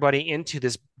plug everybody into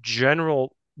this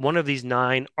general one of these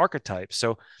nine archetypes.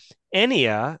 So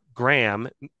Enneagram,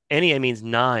 Ennea means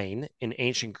nine in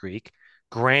ancient Greek.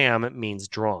 Gram means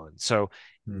drawn. So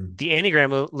Mhm. the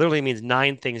Enneagram literally means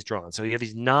nine things drawn. So you have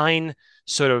these nine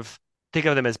sort of, think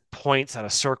of them as points on a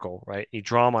circle, right? You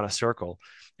draw them on a circle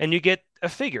and you get a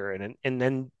figure and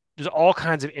then there's all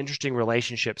kinds of interesting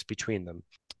relationships between them.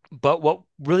 But what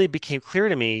really became clear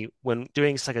to me when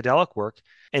doing psychedelic work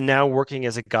and now working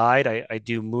as a guide, I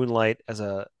do moonlight as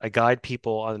I guide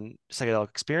people on psychedelic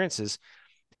experiences,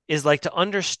 is like to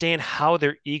understand how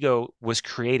their ego was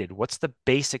created. What's the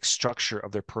basic structure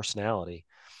of their personality?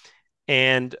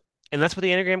 And and that's what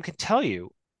the Enneagram can tell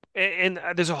you. And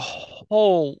there's a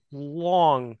whole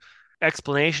long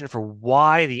explanation for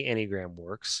why the Enneagram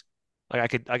works. Like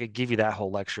I could give you that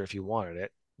whole lecture if you wanted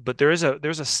it, but there's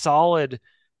a solid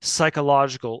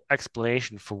psychological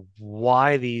explanation for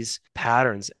why these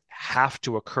patterns have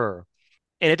to occur,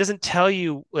 and it doesn't tell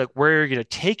you like where you're going to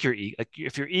take your ego. Like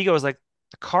if your ego is like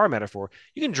the car metaphor,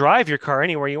 you can drive your car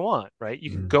anywhere you want, right?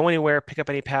 You can Mhm. go anywhere, pick up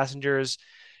any passengers.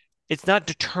 It's not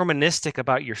deterministic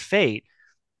about your fate.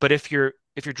 But if you're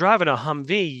driving a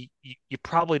Humvee, you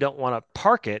probably don't want to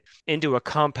park it into a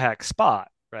compact spot,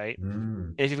 right? Mhm.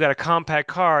 And if you've got a compact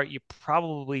car, you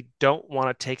probably don't want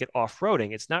to take it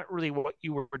off-roading. It's not really what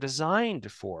you were designed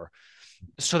for.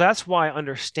 So that's why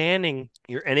understanding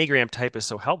your Enneagram type is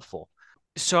so helpful.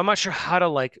 So I'm not sure how to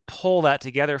like pull that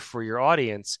together for your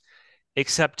audience,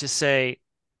 except to say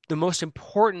the most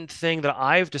important thing that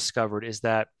I've discovered is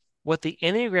that what the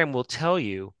Enneagram will tell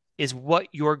you is what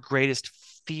your greatest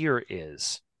fear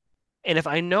is. And if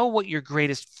I know what your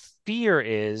greatest fear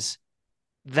is,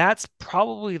 that's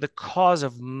probably the cause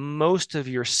of most of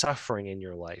your suffering in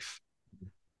your life.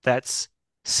 That's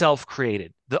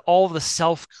self-created. All of the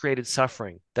self-created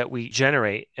suffering that we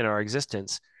generate in our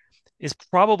existence is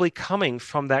probably coming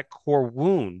from that core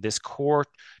wound, this core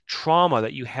trauma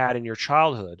that you had in your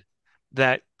childhood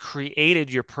that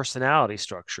created your personality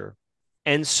structure.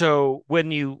 And so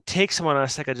when you take someone on a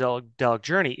psychedelic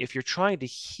journey, if you're trying to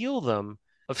heal them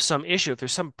of some issue, if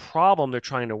there's some problem they're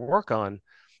trying to work on,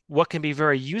 what can be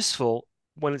very useful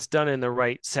when it's done in the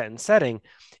right set and setting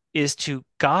is to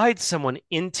guide someone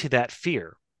into that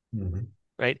fear, Mhm.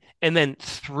 right? And then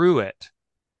through it,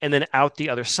 and then out the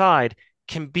other side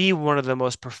can be one of the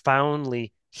most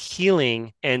profoundly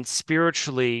healing and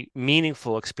spiritually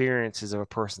meaningful experiences of a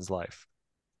person's life.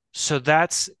 So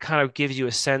that's kind of gives you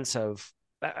a sense of,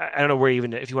 I don't know where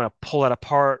even if you want to pull that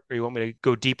apart or you want me to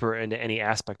go deeper into any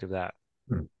aspect of that.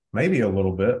 Maybe a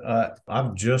little bit.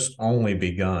 I've just only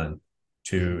begun Mhm.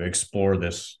 to explore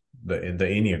the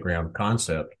Enneagram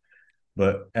concept.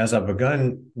 But as I've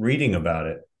begun reading about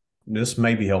it, this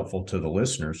may be helpful to the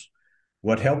listeners.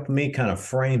 What helped me kind of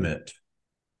frame it,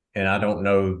 and I don't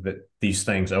know that these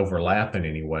things overlap in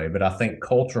any way, but I think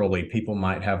culturally people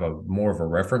might have a more of a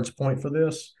reference point for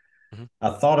this. Mhm. I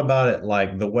thought about it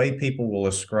like the way people will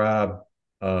ascribe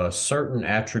certain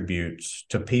attributes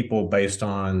to people based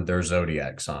on their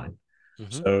zodiac sign.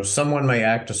 Mhm. So someone may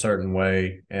act a certain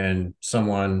way, and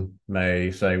someone may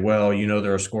say, well,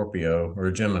 they're a Scorpio or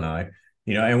a Gemini,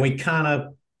 and we kind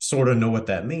of sort of know what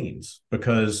that means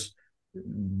because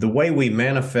the way we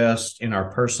manifest in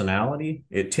our personality,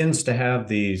 it tends to have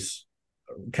these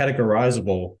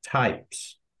categorizable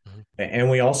types. Mhm. And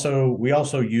we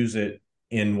also use it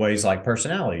in ways like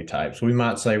personality types. We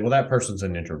might say, well, that person's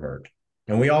an introvert.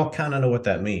 And Mhm. we all kind of know what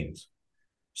that means.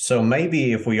 So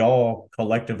maybe if we all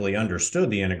collectively understood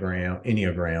the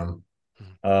Enneagram,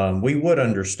 Mhm. we would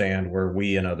understand where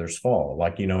we and others fall.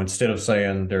 Like, instead of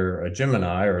saying they're a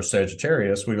Gemini or a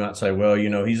Sagittarius, we might say, well,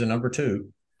 he's a number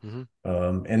two. Mhm.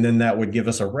 And then that would give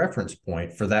us a reference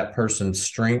point for that person's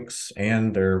strengths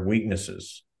and their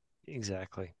weaknesses.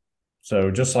 Exactly.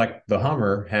 So just like the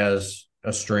Hummer has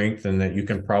a strength and that you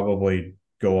can probably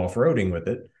go off-roading with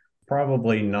it,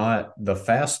 probably not the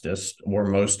fastest or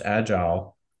most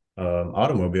agile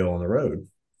automobile on the road.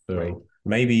 Right. So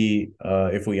maybe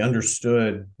if we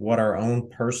understood what our own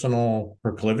personal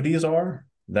proclivities are,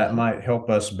 that Hmm. might help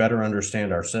us better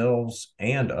understand ourselves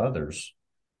and others.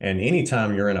 And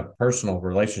anytime you're in a personal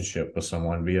relationship with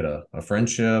someone, be it a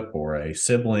friendship or a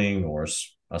sibling or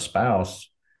a spouse,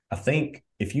 I think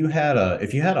if you had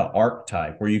an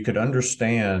archetype where you could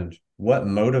understand what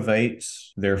motivates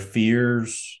their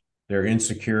fears, their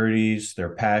insecurities,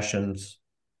 their passions,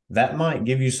 that might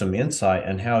give you some insight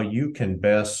on how you can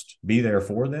best be there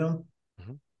for them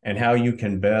Hmm. and how you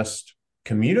can best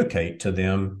communicate to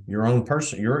them your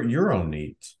own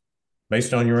needs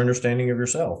based on your understanding of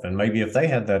yourself. And maybe if they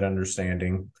had that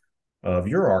understanding of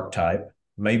your archetype,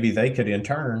 maybe they could in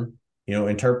turn,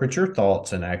 interpret your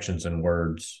thoughts and actions and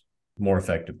words more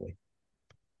effectively.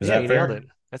 Is Yeah, you that nailed it.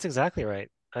 fair? That's exactly right.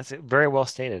 That's it. Very well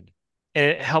stated. And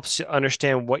it helps you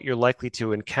understand what you're likely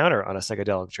to encounter on a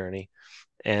psychedelic journey.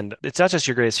 And it's not just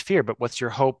your greatest fear, but what's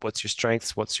your hope, what's your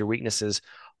strengths, what's your weaknesses.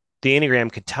 The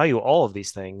Enneagram can tell you all of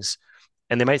these things,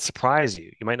 and they might surprise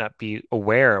you. You might not be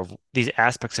aware of these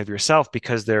aspects of yourself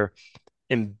because they're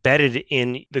embedded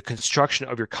in the construction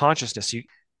of your consciousness.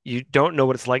 You don't know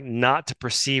what it's like not to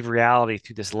perceive reality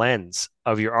through this lens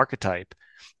of your archetype.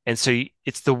 And so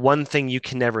it's the one thing you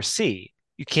can never see.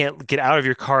 You can't get out of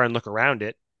your car and look around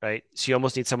it, right? So you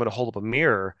almost need someone to hold up a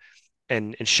mirror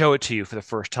and show it to you for the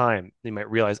first time. You might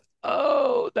realize,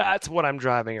 oh, that's what I'm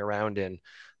driving around in.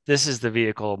 This is the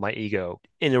vehicle of my ego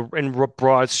in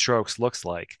broad strokes looks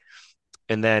like.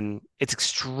 And then it's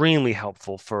extremely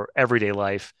helpful for everyday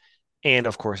life and,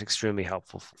 of course, extremely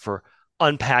helpful for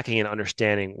unpacking and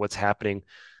understanding what's happening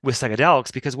with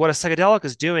psychedelics. Because what a psychedelic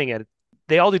is doing, and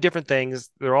they all do different things,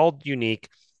 they're all unique,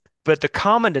 but the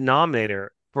common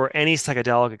denominator for any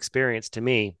psychedelic experience to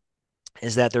me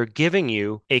is that they're giving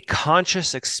you a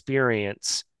conscious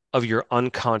experience of your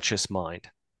unconscious mind.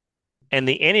 And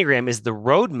the Enneagram is the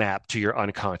roadmap to your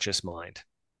unconscious mind.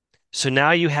 So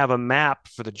now you have a map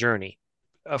for the journey,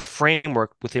 a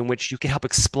framework within which you can help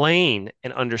explain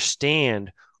and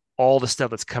understand all the stuff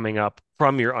that's coming up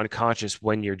from your unconscious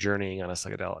when you're journeying on a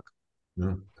psychedelic.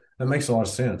 Yeah. That makes a lot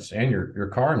of sense. And your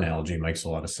car analogy makes a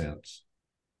lot of sense.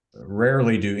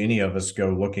 Rarely do any of us go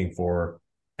looking for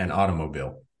an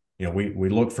automobile. We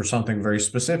look for something very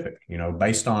specific,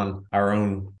 based on our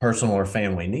own personal or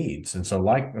family needs. And so,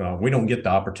 we don't get the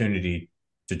opportunity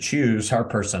to choose our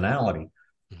personality,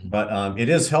 Mhm. but it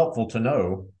is helpful to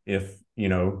know if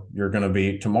you're going to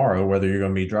be tomorrow, whether you're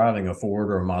going to be driving a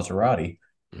Ford or a Maserati.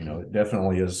 Mhm. It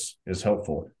definitely is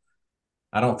helpful.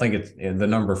 I don't think it's the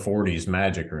number 40 is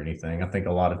magic or anything. I think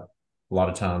a lot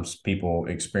of times people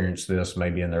experience this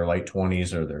maybe in their late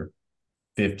 20s or their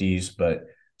 50s, but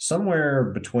somewhere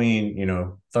between,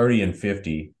 30 and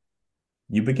 50,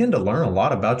 you begin to learn a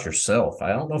lot about yourself.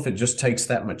 I don't know if it just takes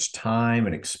that much time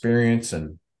and experience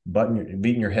and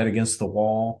beating your head against the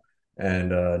wall and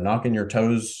knocking your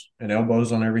toes and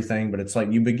elbows on everything, but it's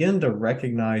like you begin to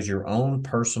recognize your own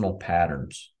personal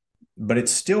patterns, but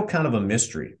it's still kind of a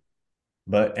mystery.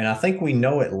 And I think we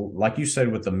know it, like you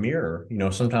said, with the mirror.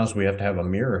 Sometimes we have to have a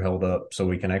mirror held up so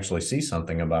we can actually see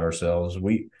something about ourselves.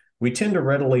 We tend to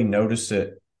readily notice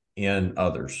it in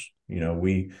others.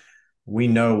 We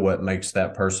know what makes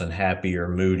that person happy or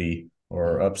moody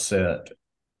or Mhm. upset.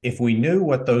 If we knew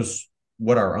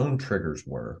what our own triggers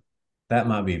were, that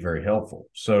might be very helpful.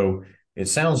 So it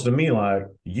sounds to me like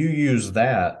you use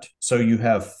that so you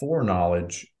have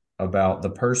foreknowledge about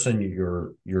the person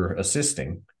you're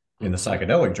assisting in the Mhm.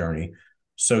 psychedelic journey,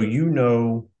 so you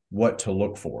know what to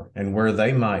look for and where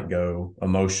they might go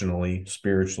emotionally,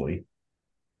 spiritually,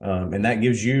 and that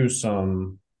gives you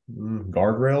some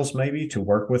guardrails maybe to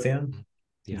work within. Mhm.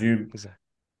 Could Yeah, you? exactly.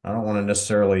 I don't want to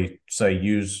necessarily say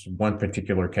use one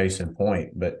particular case in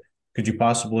point, but could you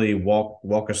possibly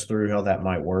walk us through how that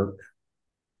might work?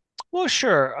 Well,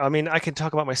 sure. I mean, I can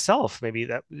talk about myself, maybe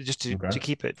that just to Okay,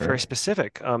 keep it very sure.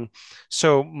 specific.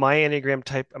 So my Enneagram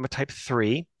type, I'm a type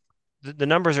three. The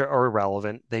numbers are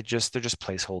irrelevant. They're just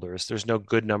placeholders. There's no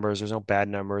good numbers. There's no bad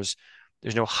numbers.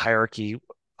 There's no hierarchy.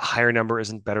 A higher number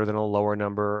isn't better than a lower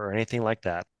number or anything like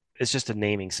that. It's just a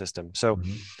naming system. So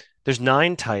Mhm. there's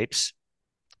nine types.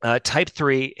 Type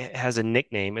three has a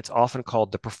nickname. It's often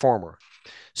called the performer.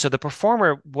 So the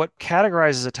performer, what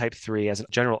categorizes a type three as a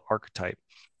general archetype,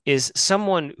 is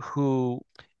someone who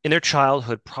in their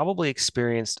childhood probably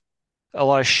experienced a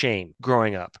lot of shame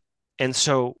growing up. And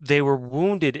so they were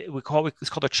wounded. It's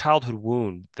called a childhood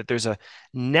wound, that there's a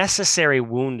necessary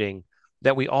wounding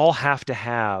that we all have to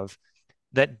have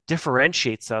that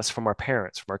differentiates us from our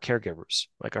parents, from our caregivers,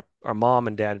 like our mom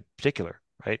and dad in particular,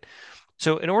 right?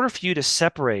 So in order for you to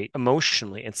separate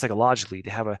emotionally and psychologically, to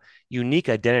have a unique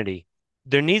identity,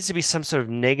 there needs to be some sort of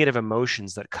negative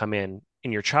emotions that come in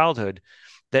your childhood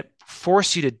that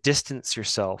force you to distance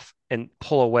yourself and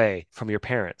pull away from your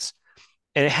parents.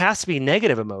 And it has to be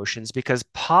negative emotions because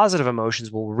positive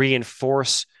emotions will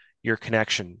reinforce your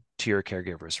connection to your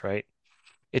caregivers, right?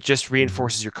 It just Mhm.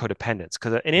 reinforces your codependence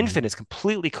because an infant Mhm. is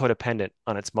completely codependent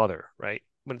on its mother, right?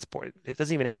 When it's born, it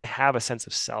doesn't even have a sense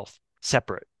of self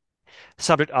separate.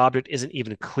 Subject object isn't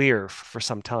even clear for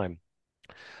some time.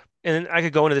 And I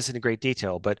could go into this in great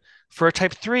detail, but for a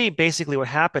type 3, basically what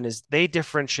happened is they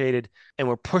differentiated and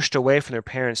were pushed away from their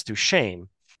parents through shame.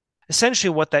 Essentially,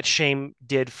 what that shame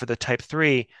did for the type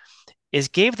 3 is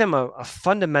gave them a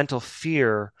fundamental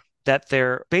fear that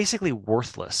they're basically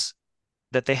worthless,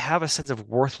 that they have a sense of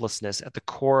worthlessness at the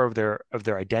core of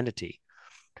their identity.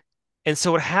 And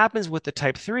so what happens with the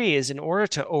type 3 is in order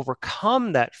to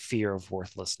overcome that fear of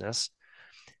worthlessness,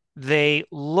 they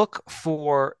look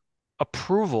for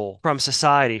approval from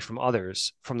society, from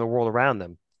others, from the world around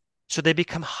them. So they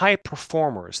become high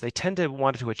performers. They tend to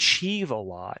want to achieve a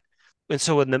lot. And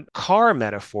so in the car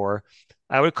metaphor,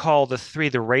 I would call the 3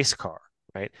 the race car,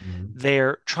 right? Mhm.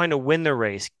 They're trying to win the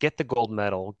race, get the gold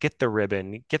medal, get the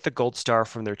ribbon, get the gold star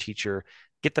from their teacher,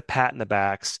 get the pat in the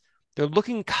backs. They're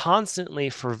looking constantly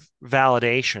for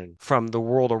validation from the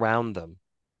world around them.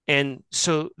 And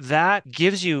so that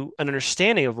gives you an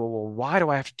understanding of, well, why do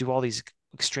I have to do all these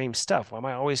extreme stuff? Why am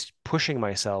I always pushing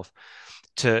myself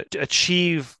to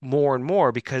achieve more and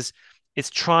more? Because it's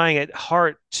trying at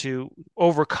heart to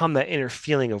overcome that inner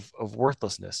feeling of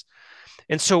worthlessness.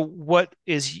 And so, what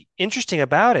is interesting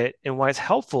about it and why it's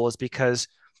helpful is because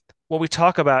what we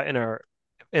talk about in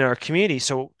our community.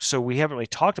 So we haven't really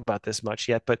talked about this much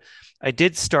yet, but I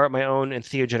did start my own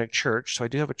entheogenic church. So I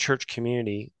do have a church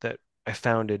community that I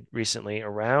founded recently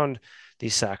around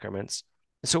these sacraments.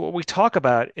 And so what we talk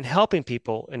about in helping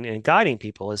people and guiding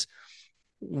people is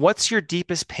what's your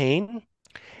deepest pain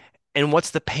and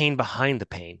what's the pain behind the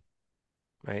pain,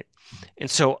 right? And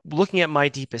so looking at my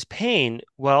deepest pain,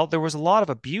 well, there was a lot of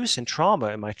abuse and trauma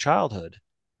in my childhood,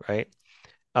 right?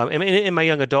 And in my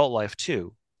young adult life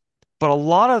too. But a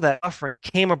lot of that suffering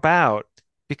came about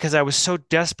because I was so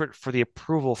desperate for the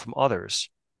approval from others,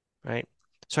 right?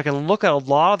 So I can look at a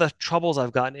lot of the troubles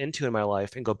I've gotten into in my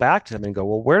life and go back to them and go,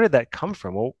 well, where did that come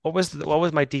from? Well, what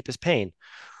was my deepest pain?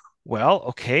 Well,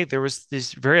 okay, there was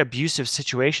these very abusive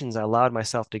situations I allowed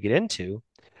myself to get into,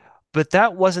 but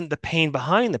that wasn't the pain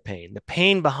behind the pain. The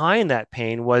pain behind that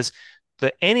pain was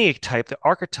the type, the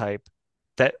archetype,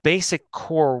 that basic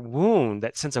core wound,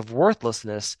 that sense of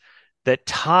worthlessness that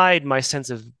tied my sense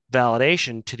of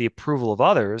validation to the approval of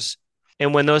others.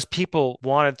 And when those people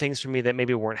wanted things from me that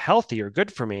maybe weren't healthy or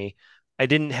good for me, I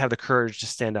didn't have the courage to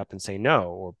stand up and say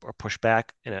no or push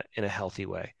back in a healthy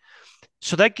way.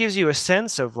 So that gives you a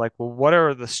sense of like, well, what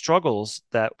are the struggles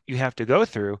that you have to go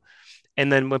through?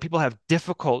 And then when people have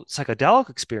difficult psychedelic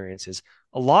experiences,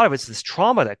 a lot of it's this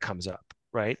trauma that comes up,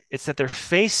 right? It's that they're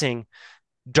facing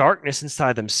darkness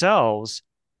inside themselves,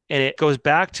 and it goes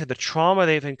back to the trauma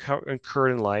they've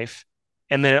incurred in life.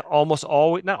 And then it almost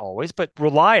always, not always, but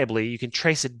reliably, you can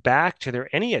trace it back to their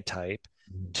enneatype,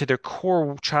 Mhm. to their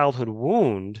core childhood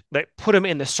wound that put them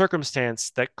in the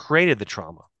circumstance that created the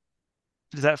trauma.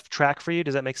 Does that track for you?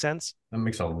 Does that make sense? That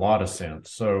makes a lot of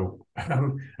sense. So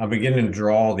I'm beginning to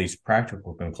draw these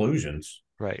practical conclusions.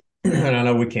 Right, And I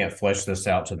know we can't flesh this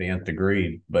out to the nth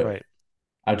degree, but right.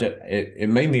 it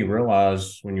made me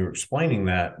realize when you were explaining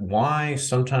that why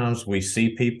sometimes we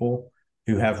see people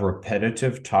who have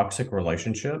repetitive toxic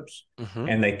relationships Mm-hmm,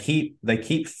 and they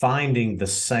keep finding the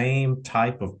same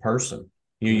type of person.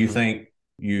 You mm-hmm, think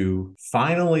you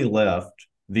finally left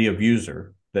the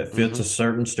abuser that fits mm-hmm, a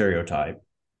certain stereotype,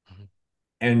 mm-hmm.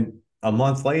 and a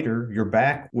month later you're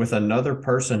back with another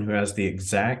person who has the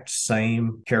exact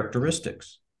same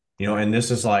characteristics. Right, And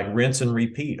this is like rinse and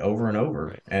repeat over and over,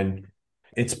 right. and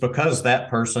it's because that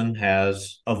person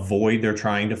has a void they're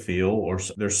trying to feel, or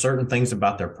there's certain things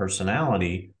about their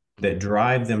personality Mm-hmm. that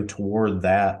drive them toward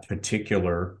that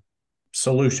particular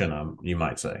solution, you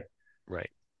might say, Right.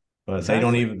 but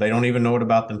Exactly. they don't even know it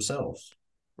about themselves.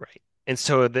 Right. And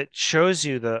so that shows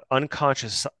you the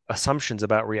unconscious assumptions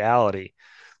about reality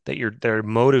that are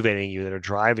motivating you, that are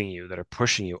driving you, that are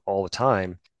pushing you all the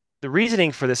time. The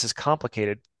reasoning for this is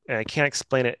complicated, and I can't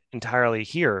explain it entirely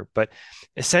here, but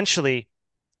essentially,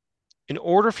 in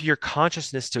order for your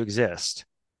consciousness to exist,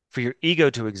 for your ego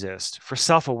to exist, for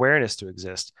self-awareness to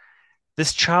exist,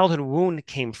 this childhood wound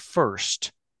came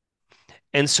first.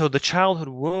 And so the childhood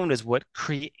wound is what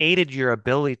created your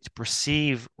ability to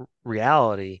perceive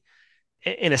reality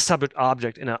in a subject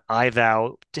object, in an I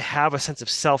thou, to have a sense of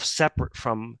self separate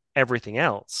from everything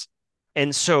else.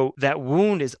 And so that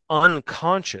wound is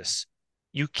unconscious.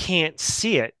 You can't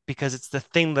see it because it's the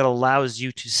thing that allows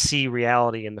you to see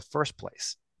reality in the first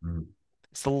place. Mm,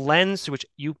 It's the lens through which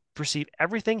you perceive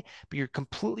everything, but you're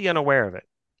completely unaware of it,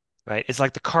 right? It's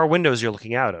like the car windows you're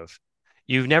looking out of.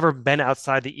 You've never been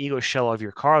outside the ego shell of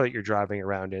your car that you're driving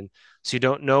around in, so you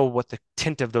don't know what the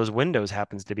tint of those windows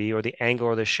happens to be, or the angle,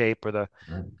 or the shape, or the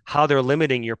right. how they're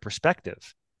limiting your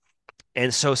perspective.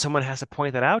 And so someone has to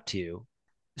point that out to you.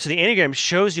 So the Enneagram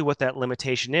shows you what that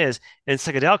limitation is, and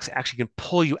psychedelics actually can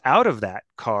pull you out of that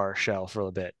car shell for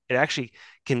a bit. It actually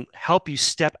can help you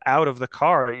step out of the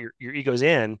car your ego's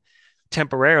in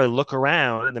temporarily, look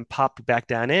around, and then pop you back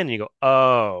down in, and you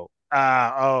go,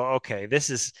 okay, this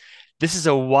is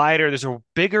a wider, there's a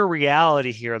bigger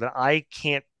reality here that I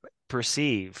can't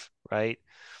perceive, right?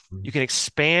 You Mm, can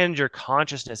expand your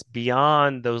consciousness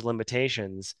beyond those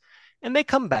limitations, and they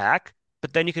come back,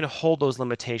 but then you can hold those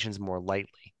limitations more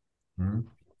lightly. mm.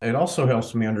 It also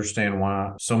helps me understand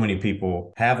why so many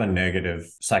people have a negative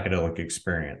psychedelic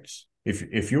experience.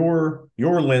 If your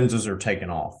lenses are taken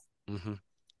off, Hmm.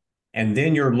 and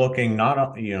then you're looking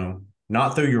not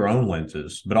through your own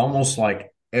lenses, but almost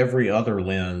like every other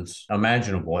lens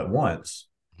imaginable at once,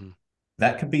 Hmm.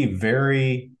 that could be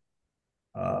very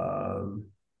uh,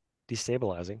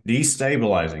 Destabilizing.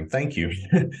 destabilizing. Thank you.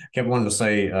 Kept wanting to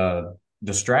say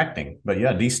distracting, but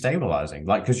yeah, destabilizing.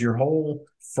 Like, because your whole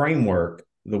framework,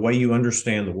 the way you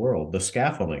understand the world, the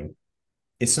scaffolding,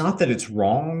 it's not that it's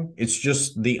wrong. It's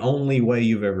just the only way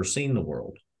you've ever seen the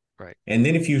world. Right. And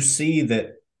then if you see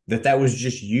that was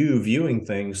just you viewing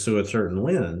things through a certain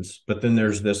lens, but then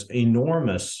there's this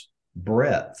enormous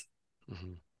breadth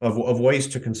Hmm. of ways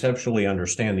to conceptually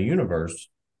understand the universe,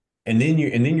 and then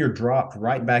you're dropped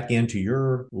right back into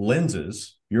your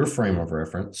lenses, your frame Hmm. of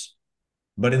reference.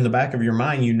 But in the back of your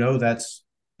mind, you know that's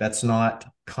not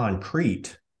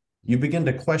concrete. You begin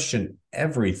to question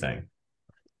everything.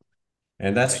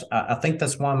 And Right. I think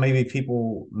that's why maybe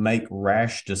people make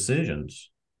rash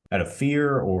decisions out of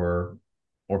fear or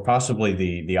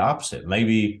possibly the opposite.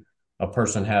 Maybe a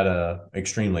person had a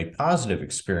extremely positive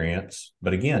experience,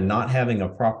 but again, not having a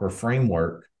proper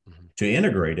framework Hmm. to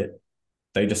integrate it,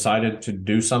 they decided to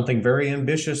do something very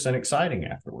ambitious and exciting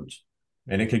afterwards.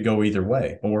 And it could go either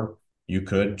way, or you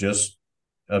could just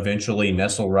eventually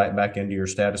nestle right back into your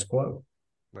status quo.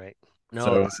 Right. No,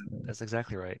 So that's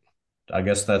exactly right. I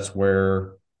guess that's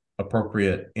where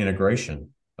appropriate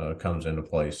integration comes into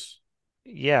place.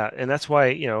 Yeah, and that's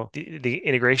why, the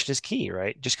integration is key,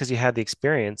 right? Just because you had the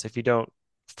experience, if you don't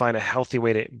find a healthy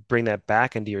way to bring that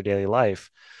back into your daily life,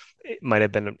 it might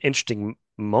have been an interesting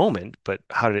moment, but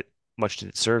much did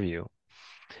it serve you?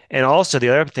 And also the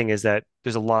other thing is that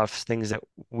there's a lot of things that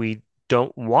we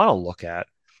don't want to look at.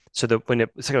 So that when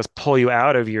it's going to pull you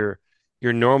out of your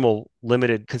normal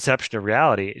limited conception of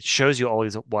reality, it shows you all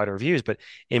these wider views, but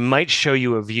it might show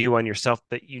you a view on yourself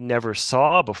that you never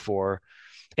saw before,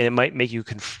 and it might make you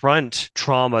confront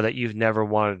trauma that you've never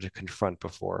wanted to confront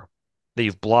before, that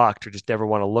you've blocked or just never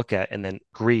want to look at, and then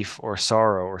grief or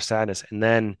sorrow or sadness, and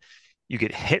then you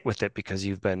get hit with it because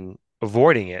you've been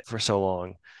avoiding it for so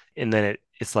long, and then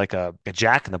it's like a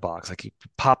jack in the box, like you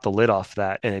pop the lid off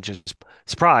that and it just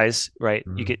surprise, right?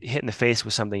 You Mm, get hit in the face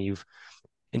with something you've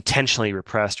intentionally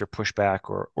repressed or pushed back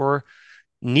or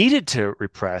needed to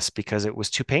repress because it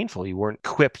was too painful. You weren't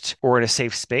equipped or in a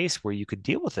safe space where you could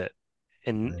deal with it,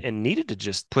 right. and needed to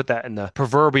just put that in the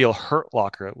proverbial hurt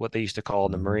locker, what they used to call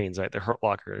in the Mhm. Marines, right? The hurt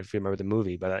locker, if you remember the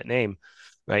movie by that name,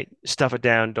 right? Stuff it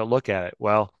down, don't look at it.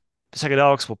 Well,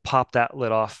 psychedelics will pop that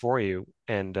lid off for you,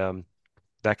 and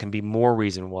that can be more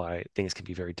reason why things can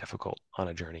be very difficult on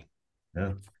a journey.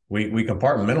 Yeah. We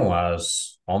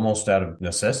compartmentalize almost out of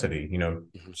necessity,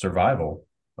 Hmm. survival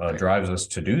Right, drives us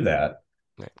to do that.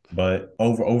 right, But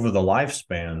over the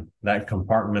lifespan, that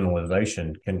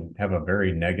compartmentalization can have a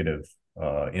very negative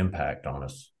impact on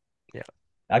us. yeah.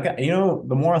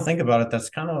 The more I think about it, that's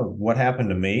kind of what happened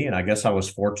to me. And I guess I was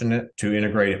fortunate to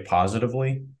integrate it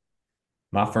positively.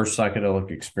 My first psychedelic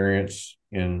experience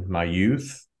in my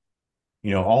youth,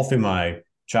 all through my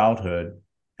childhood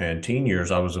and teen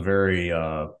years, I was a very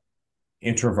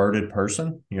introverted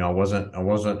person. I wasn't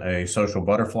a social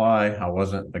butterfly. I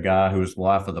wasn't the guy who was the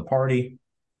life of the party.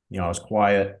 I was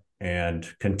quiet and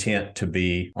content to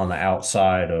be on the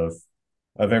outside of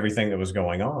everything that was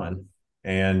going on.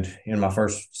 And in my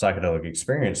first psychedelic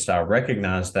experience, I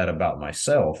recognized that about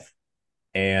myself.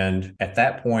 And at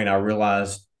that point, I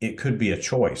realized it could be a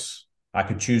choice. I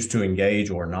could choose to engage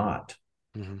or not.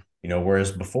 Hmm.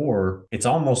 Whereas before, it's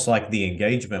almost like the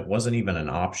engagement wasn't even an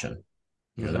option.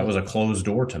 That Hmm. was a closed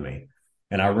door to me.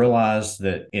 And I realized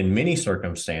that in many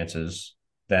circumstances,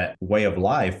 that way of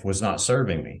life was not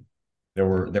serving me. There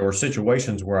were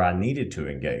situations where I needed to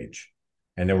engage,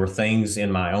 and there Yeah. were things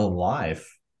in my own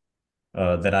life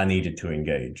that I needed to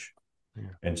engage. Yeah.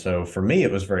 And so for me,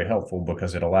 it was very helpful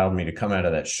because it allowed me to come out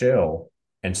of that shell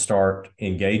and start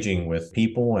engaging with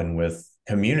people and with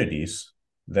communities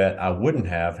that I wouldn't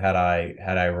have had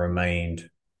I remained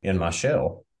in my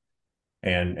shell.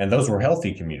 And those were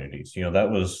healthy communities.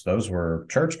 Those were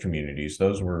church communities.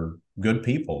 Those were good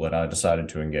people that I decided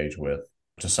to engage with.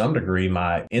 To some degree,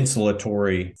 my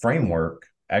insulatory framework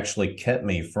actually kept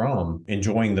me from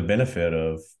enjoying the benefit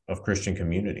of Christian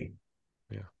community.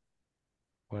 Yeah.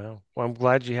 Wow. Well, I'm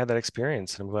glad you had that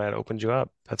experience. I'm glad it opened you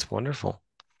up. That's wonderful.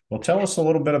 Well, tell us a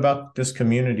little bit about this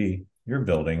community you're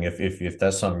building, if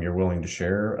that's something you're willing to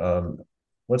share.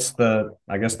 What's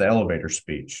I guess, the elevator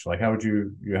speech? Like, how would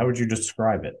you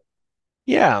describe it?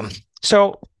 Yeah.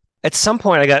 So at some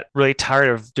point, I got really tired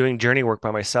of doing journey work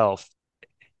by myself.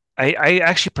 I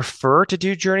actually prefer to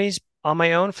do journeys on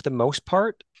my own for the most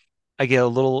part. I get a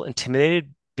little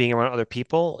intimidated being around other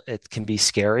people. It can be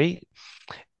scary.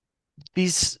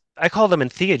 I call them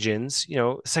entheogens.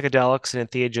 Psychedelics and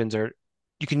entheogens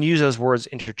you can use those words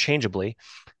interchangeably.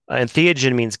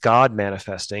 Entheogen means God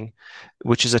manifesting,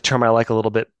 which is a term I like a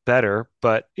little bit better,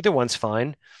 but either one's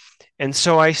fine. And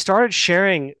so I started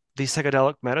sharing these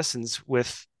psychedelic medicines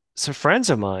with some friends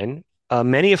of mine,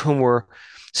 many of whom were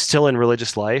still in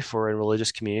religious life or in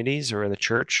religious communities or in the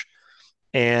church.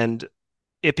 And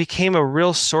it became a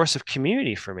real source of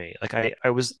community for me. Like I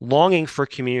was longing for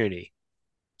community.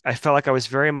 I felt like I was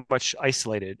very much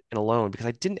isolated and alone because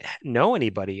I didn't know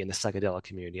anybody in the psychedelic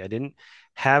community. I didn't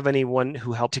have anyone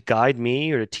who helped to guide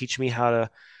me or to teach me how to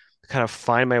kind of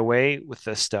find my way with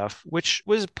this stuff, which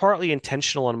was partly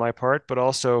intentional on my part, but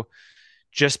also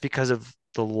just because of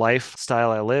the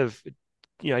lifestyle I live.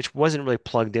 I just wasn't really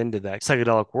plugged into that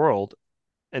psychedelic world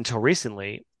until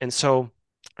recently. And so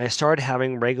I started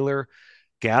having regular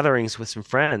gatherings with some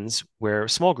friends where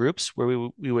small groups where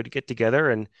we would get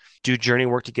together and do journey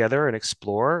work together and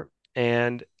explore.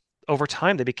 And over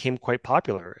time, they became quite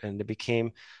popular and it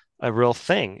became a real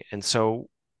thing. And so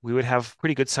we would have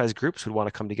pretty good sized groups who'd want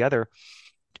to come together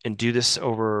and do this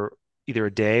over either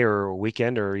a day or a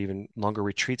weekend or even longer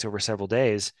retreats over several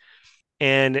days.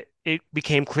 And it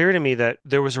became clear to me that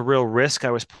there was a real risk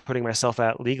I was putting myself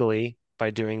at legally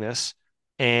by doing this.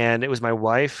 And it was my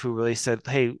wife who really said,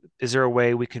 "Hey, is there a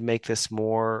way we could make this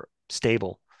more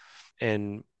stable?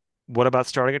 And what about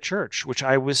starting a church?" Which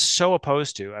I was so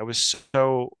opposed to. I was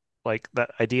so like that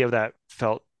idea of that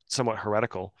felt somewhat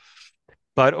heretical.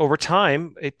 But over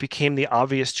time, it became the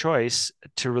obvious choice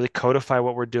to really codify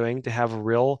what we're doing, to have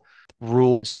real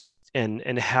rules and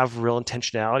have real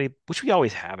intentionality, which we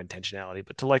always have intentionality,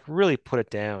 but to like really put it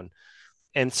down.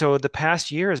 And so the past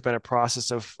year has been a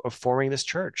process of forming this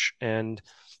church and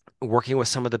working with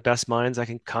some of the best minds I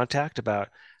can contact about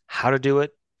how to do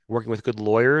it, working with good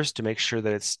lawyers to make sure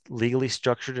that it's legally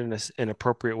structured in an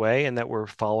appropriate way and that we're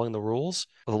following the rules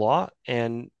of the law.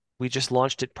 And we just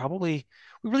launched it we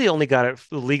really only got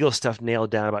the legal stuff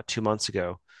nailed down about 2 months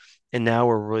ago. And now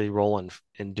we're really rolling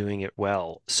and doing it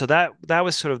well. So that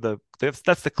was sort of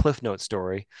that's the Cliff Note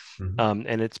story. Mhm.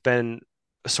 And it's been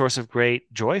a source of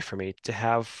great joy for me to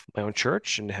have my own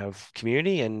church and to have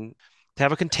community and to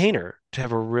have a container, to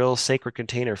have a real sacred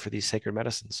container for these sacred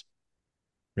medicines.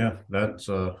 Yeah, that's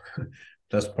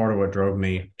part of what drove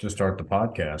me to start the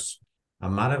podcast. I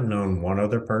might have known one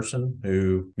other person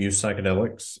who used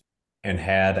psychedelics and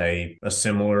had a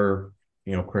similar,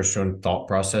 Christian thought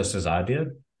process as I did.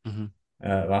 Hmm.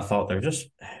 I thought they're just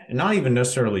not even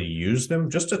necessarily use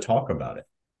them, just to talk about it.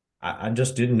 I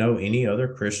just didn't know any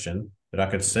other Christian that I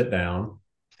could sit down,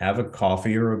 have a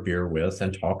coffee or a beer with,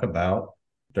 and talk about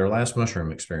their last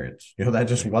mushroom experience. That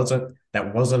just Right.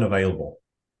 wasn't available.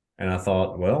 And I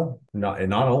thought, well, not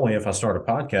only if I start a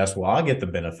podcast, will I get the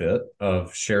benefit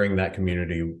of sharing that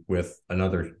community with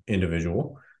another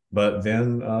individual, but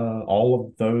then all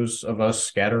of those of us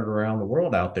scattered around the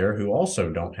world out there who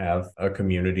also don't have a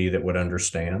community that would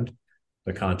understand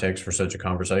the context for such a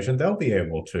conversation, they'll be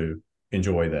able to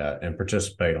enjoy that and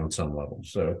participate on some level.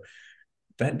 So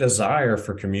that desire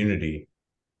for community,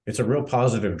 it's a real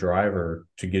positive driver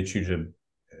to get you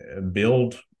to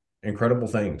build incredible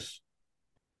things.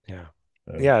 Yeah.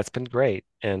 So, Yeah, it's been great.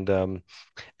 And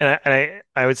I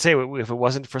would say if it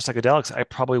wasn't for psychedelics, I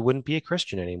probably wouldn't be a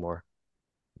Christian anymore.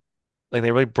 Like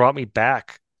they really brought me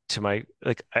back to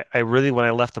I really, when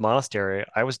I left the monastery,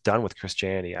 I was done with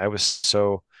Christianity. I was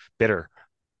so bitter.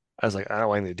 I was like, I don't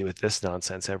want anything to do with this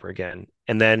nonsense ever again.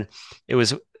 And then it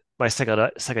was my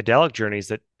psychedelic journeys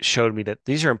that showed me that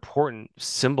these are important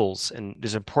symbols and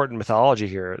there's important mythology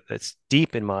here that's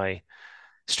deep in my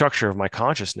structure of my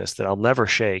consciousness that I'll never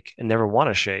shake and never want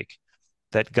to shake,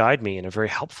 that guide me in a very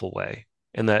helpful way.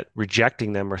 And that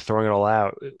rejecting them or throwing it all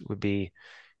out would be,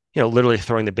 literally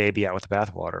throwing the baby out with the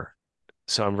bathwater.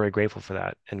 So I'm very grateful for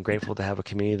that and grateful to have a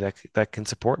community that can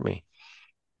support me.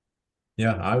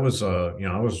 Yeah, I was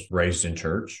raised in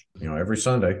church, every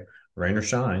Sunday, rain or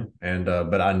shine, and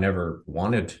but I never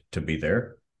wanted to be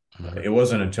there. Mhm. It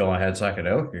wasn't until I had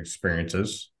psychedelic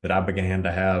experiences that I began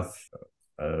to have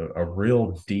a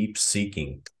real deep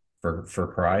seeking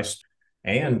for Christ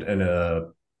and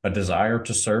a desire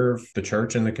to serve the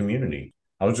church and the community.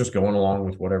 I was just going along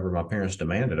with whatever my parents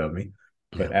demanded of me.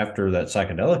 Yeah. But after that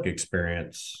psychedelic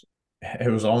experience,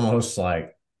 it was almost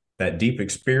like that deep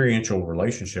experiential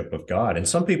relationship with God. And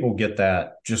some people get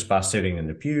that just by sitting in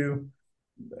the pew,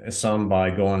 some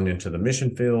by going into the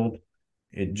mission field.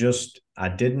 I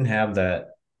didn't have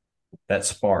that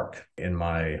spark in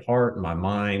my heart, my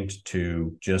mind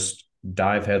to just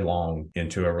dive headlong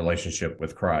into a relationship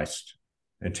with Christ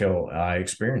until I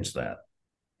experienced that.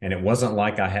 And it wasn't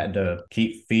like I had to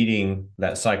keep feeding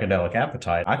that psychedelic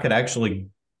appetite. I could actually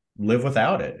live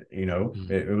without it.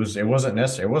 Mhm. It wasn't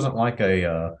necessary. It wasn't like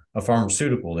a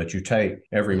pharmaceutical that you take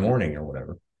every Mhm. morning or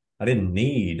whatever. I didn't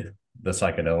need the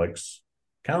psychedelics.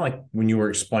 Kind of like when you were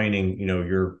explaining,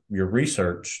 your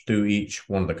research through each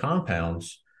one of the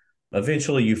compounds.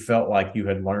 Eventually, you felt like you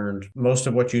had learned most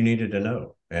of what you needed to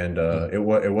know, and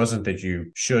Mhm. it wasn't that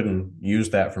you shouldn't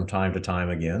use that from time to time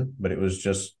again, but it was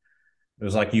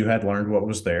like you had learned what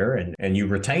was there and you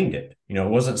retained it. It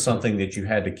wasn't Mhm. something that you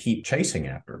had to keep chasing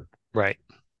after. Right.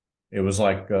 It was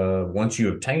like once you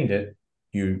obtained it,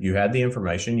 you had the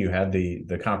information, you had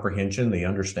the comprehension, the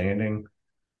understanding,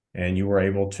 and you were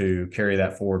able to carry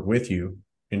that forward with you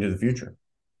into the future.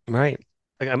 Right.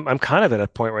 Like I'm kind of at a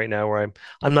point right now where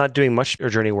I'm not doing much or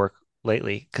journey work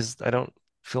lately because I don't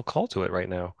feel called to it right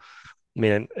now. I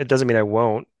mean, it doesn't mean I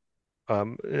won't.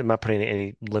 I'm not putting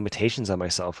any limitations on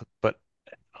myself, but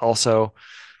also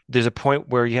there's a point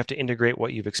where you have to integrate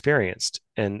what you've experienced,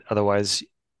 and otherwise,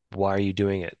 why are you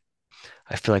doing it?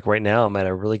 I feel like right now I'm at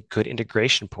a really good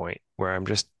integration point where I'm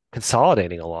just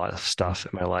consolidating a lot of stuff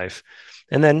in my life.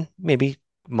 And then maybe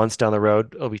months down the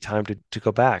road, it'll be time to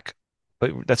go back.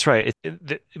 But that's right.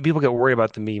 People get worried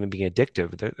about them even being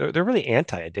addictive. They're really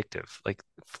anti-addictive. Like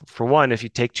for one, if you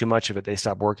take too much of it, they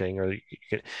stop working. Or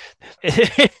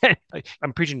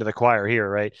I'm preaching to the choir here,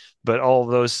 right? But all of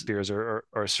those fears are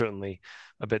certainly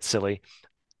a bit silly.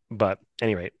 But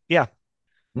anyway, yeah.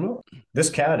 Well, this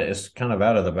cat is kind of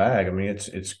out of the bag. I mean,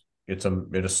 it's a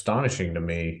bit astonishing to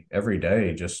me every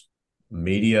day. Just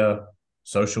media,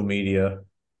 social media.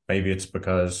 Maybe it's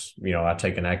because I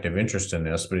take an active interest in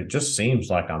this, but it just seems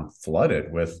like I'm flooded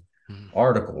with Mhm.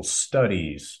 articles,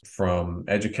 studies from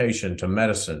education to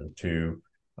medicine to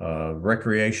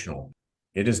recreational.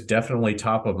 It is definitely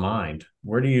top of mind.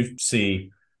 Where do you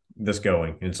see this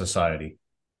going in society?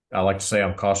 I like to say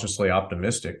I'm cautiously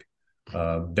optimistic.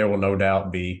 There will no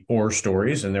doubt be horror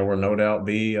stories, and there will no doubt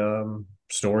be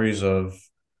stories of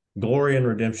glory and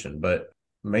redemption. But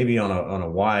maybe on a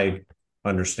wide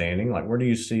understanding, like where do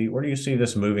you see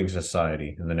this moving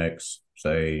society in the next,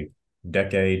 say,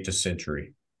 decade to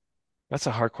century? That's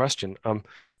a hard question. I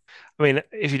mean,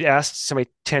 if you'd asked somebody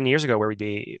 10 years ago where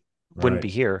wouldn't Right, be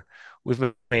here. We've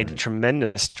made right.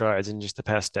 tremendous strides in just the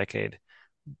past decade,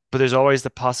 but there's always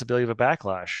the possibility of a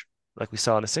backlash, like we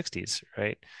saw in the 60s,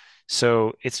 right?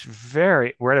 So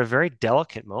we're at a very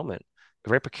delicate moment, a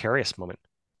very precarious moment,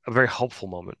 a very hopeful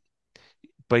moment.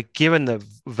 But given the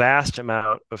vast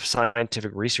amount of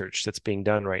scientific research that's being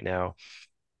done right now,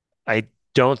 I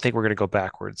don't think we're going to go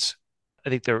backwards. I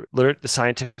think the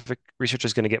scientific research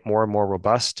is going to get more and more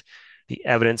robust. The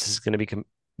evidence is going to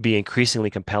be increasingly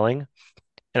compelling.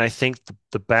 And I think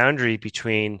the boundary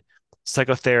between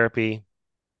psychotherapy,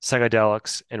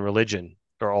 psychedelics, and religion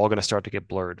are all going to start to get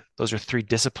blurred. Those are three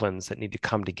disciplines that need to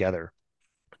come together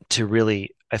to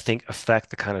really, I think, affect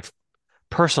the kind of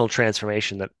personal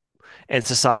transformation that and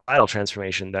societal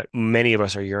transformation that many of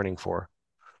us are yearning for.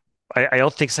 I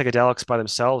don't think psychedelics by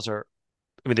themselves are,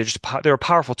 I mean, they're a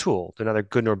powerful tool. They're neither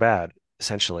good nor bad,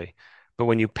 essentially. But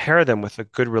when you pair them with a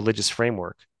good religious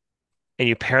framework and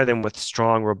you pair them with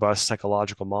strong, robust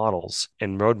psychological models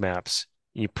and roadmaps,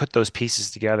 and you put those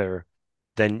pieces together,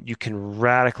 then you can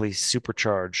radically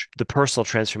supercharge the personal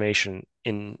transformation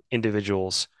in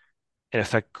individuals and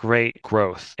affect great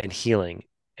growth and healing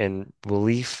and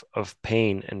relief of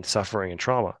pain and suffering and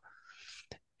trauma.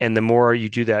 And the more you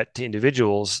do that to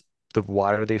individuals, the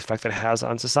wider the effect that it has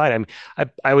on society. I mean,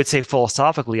 I would say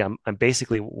philosophically, I'm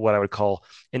basically what I would call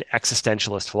an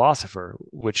existentialist philosopher,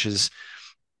 which is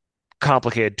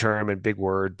complicated term and big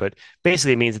word, but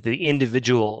basically it means that the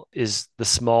individual is the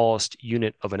smallest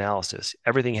unit of analysis.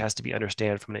 Everything has to be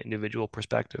understood from an individual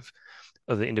perspective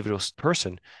of the individual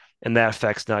person. And that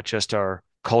affects not just our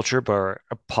culture, but our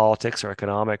politics, our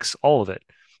economics, all of it.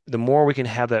 The more we can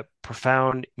have that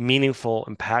profound, meaningful,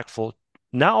 impactful,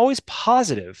 not always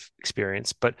positive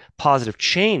experience, but positive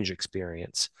change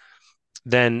experience,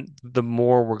 then the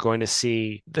more we're going to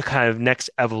see the kind of next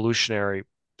evolutionary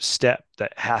step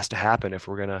that has to happen if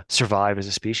we're going to survive as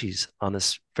a species on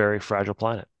this very fragile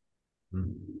planet.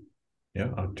 Yeah,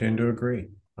 I tend to agree.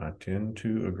 I tend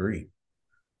to agree.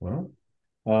 Well,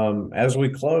 as we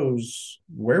close,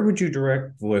 where would you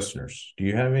direct the listeners? Do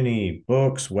you have any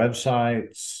books,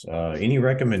 websites, any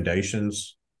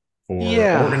recommendations for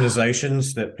Yeah.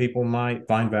 organizations that people might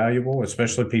find valuable,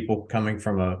 especially people coming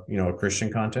from a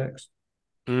Christian context?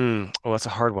 Well, that's a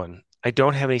hard one. I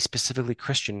don't have any specifically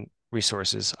Christian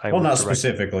resources I Well, would not direct.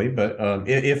 specifically, but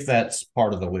if that's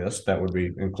part of the list, that would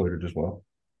be included as well.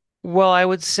 Well, I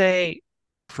would say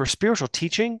for spiritual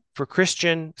teaching, for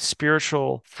Christian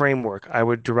spiritual framework, I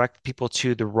would direct people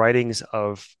to the writings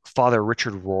of Father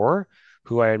Richard Rohr,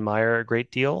 who I admire a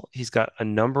great deal. He's got a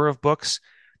number of books.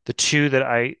 The two that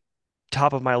I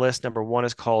top of my list, number one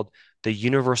is called The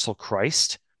Universal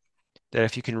Christ. That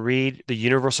if you can read The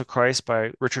Universal Christ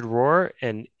by Richard Rohr,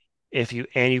 and if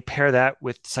you pair that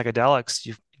with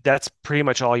psychedelics, that's pretty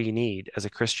much all you need as a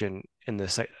Christian in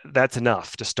this. That's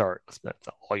enough to start. That's not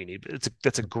all you need, but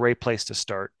that's a great place to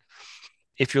start.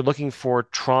 If you're looking for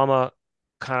trauma,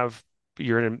 kind of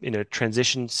you're in a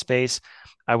transition space,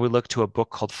 I would look to a book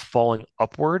called Falling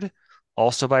Upward,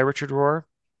 also by Richard Rohr.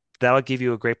 That'll give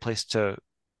you a great place to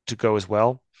go as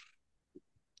well.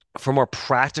 For more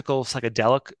practical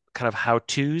psychedelic kind of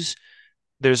how-tos,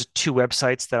 there's two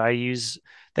websites that I use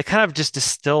that kind of just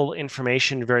distill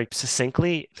information very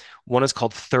succinctly. One is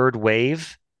called Third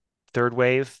Wave,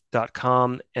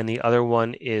 thirdwave.com, and the other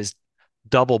one is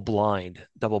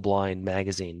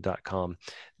doubleblindmagazine.com.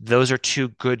 Those are two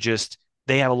good, just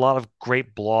they have a lot of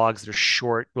great blogs that are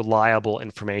short, reliable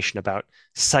information about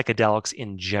psychedelics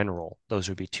in general. Those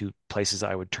would be two places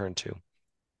I would turn to.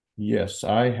 Yes,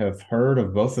 I have heard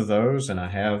of both of those, and I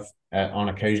have on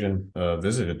occasion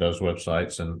visited those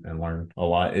websites and learned a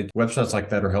lot. Websites like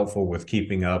that are helpful with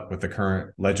keeping up with the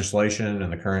current legislation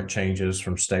and the current changes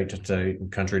from state to state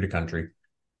and country to country.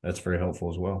 That's very helpful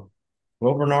as well.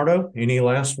 Well, Bernardo, any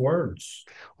last words?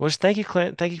 Well, just thank you,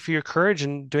 Clint. Thank you for your courage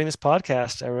in doing this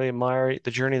podcast. I really admire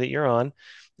the journey that you're on,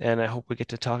 and I hope we get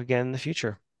to talk again in the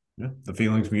future. Yeah, the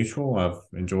feeling's mutual. I've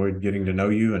enjoyed getting to know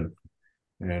you and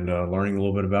learning a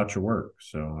little bit about your work.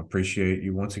 So I appreciate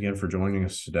you once again for joining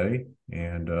us today,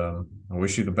 and I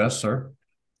wish you the best, sir.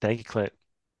 Thank you, Clint.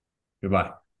 Goodbye.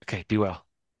 Okay, be well.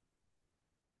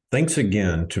 Thanks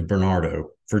again to Bernardo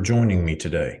for joining me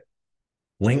today.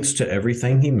 Links to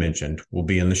everything he mentioned will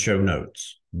be in the show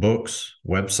notes, books,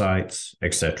 websites,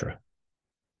 etc.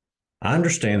 I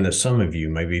understand that some of you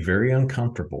may be very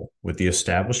uncomfortable with the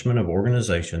establishment of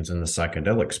organizations in the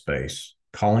psychedelic space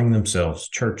calling themselves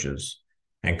churches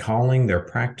and calling their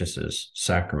practices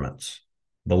sacraments.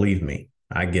 Believe me,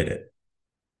 I get it.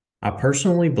 I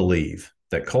personally believe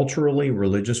that culturally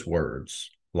religious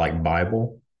words like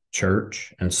Bible,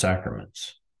 church, and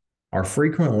sacraments are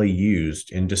frequently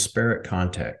used in disparate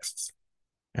contexts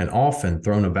and often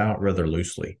thrown about rather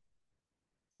loosely.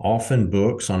 Often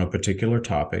books on a particular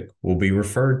topic will be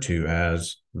referred to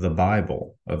as the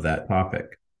Bible of that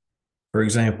topic. For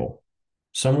example,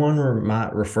 someone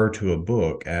might refer to a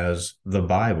book as the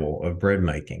Bible of bread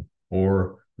making,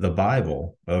 or the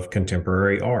Bible of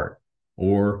contemporary art,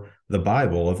 or the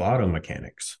Bible of auto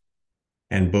mechanics.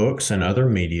 And books and other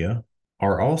media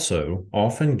are also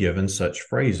often given such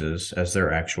phrases as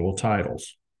their actual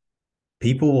titles.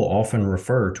 People will often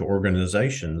refer to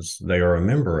organizations they are a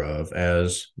member of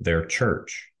as their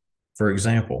church. For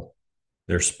example,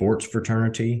 their sports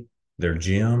fraternity, their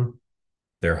gym,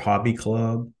 their hobby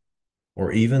club,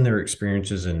 or even their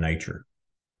experiences in nature.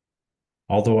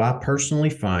 Although I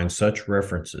personally find such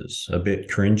references a bit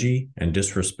cringy and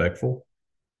disrespectful,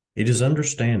 it is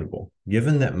understandable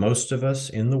given that most of us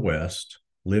in the West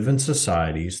live in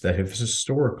societies that have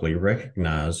historically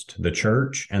recognized the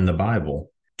church and the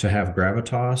Bible to have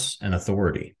gravitas and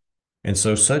authority. And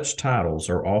so such titles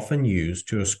are often used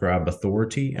to ascribe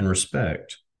authority and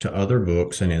respect to other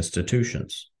books and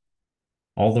institutions.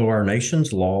 Although our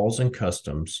nation's laws and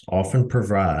customs often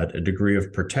provide a degree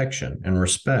of protection and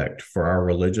respect for our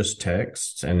religious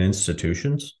texts and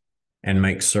institutions, and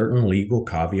make certain legal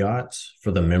caveats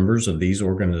for the members of these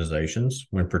organizations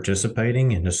when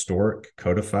participating in historic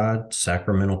codified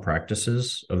sacramental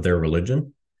practices of their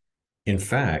religion? In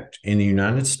fact, in the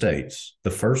United States,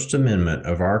 the First Amendment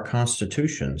of our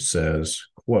Constitution says,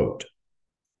 quote,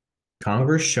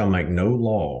 Congress shall make no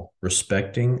law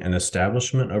respecting an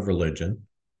establishment of religion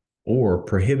or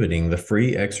prohibiting the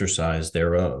free exercise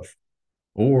thereof,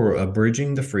 or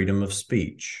abridging the freedom of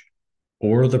speech,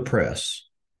 or the press,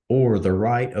 or the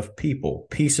right of people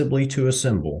peaceably to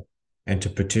assemble and to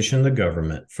petition the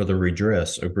government for the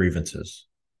redress of grievances.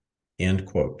 End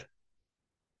quote.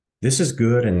 This is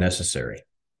good and necessary.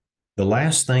 The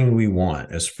last thing we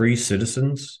want as free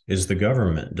citizens is the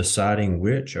government deciding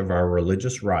which of our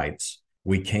religious rights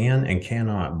we can and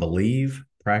cannot believe,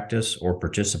 practice, or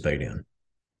participate in.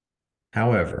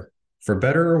 However, for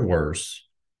better or worse,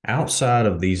 outside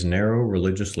of these narrow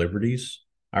religious liberties,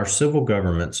 our civil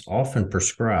governments often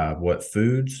prescribe what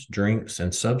foods, drinks,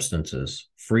 and substances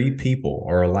free people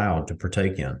are allowed to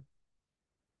partake in.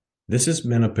 This has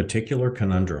been a particular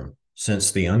conundrum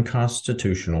since the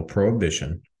unconstitutional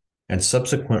prohibition and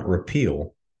subsequent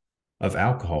repeal of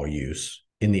alcohol use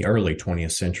in the early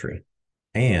 20th century,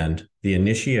 and the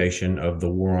initiation of the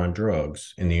war on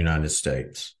drugs in the United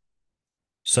States.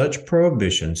 Such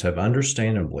prohibitions have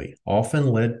understandably often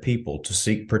led people to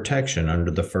seek protection under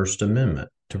the First Amendment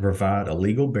to provide a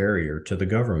legal barrier to the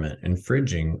government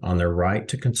infringing on their right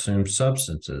to consume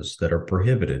substances that are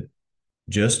prohibited,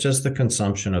 just as the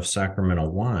consumption of sacramental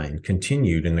wine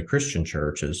continued in the Christian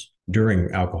churches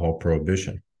during alcohol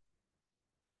prohibition.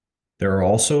 There are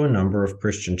also a number of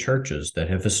Christian churches that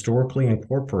have historically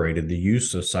incorporated the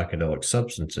use of psychedelic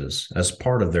substances as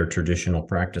part of their traditional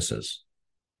practices.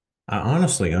 I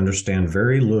honestly understand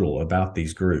very little about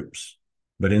these groups,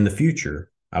 but in the future,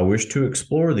 I wish to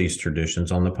explore these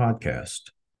traditions on the podcast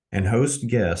and host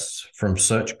guests from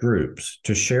such groups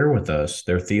to share with us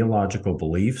their theological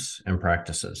beliefs and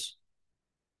practices.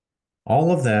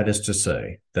 All of that is to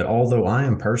say that although I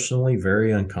am personally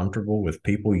very uncomfortable with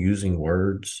people using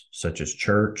words such as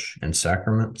church and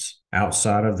sacraments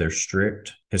outside of their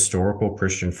strict historical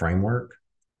Christian framework,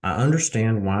 I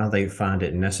understand why they find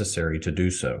it necessary to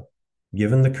do so,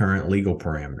 given the current legal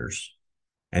parameters.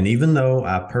 And even though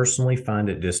I personally find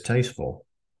it distasteful,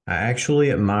 I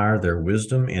actually admire their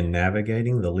wisdom in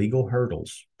navigating the legal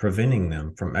hurdles preventing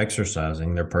them from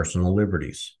exercising their personal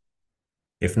liberties.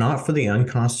 If not for the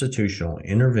unconstitutional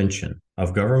intervention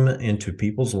of government into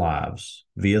people's lives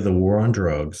via the war on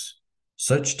drugs,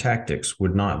 such tactics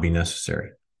would not be necessary.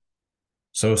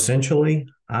 So essentially,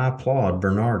 I applaud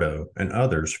Bernardo and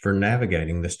others for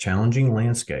navigating this challenging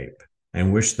landscape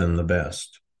and wish them the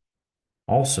best.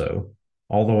 Also,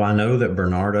 although I know that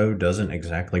Bernardo doesn't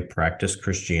exactly practice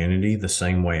Christianity the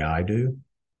same way I do,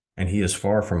 and he is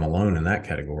far from alone in that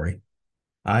category,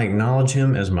 I acknowledge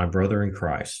him as my brother in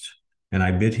Christ, and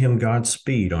I bid him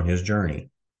Godspeed on his journey,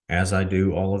 as I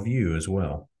do all of you as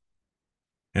well.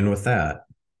 And with that,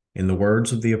 in the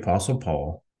words of the Apostle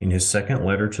Paul in his second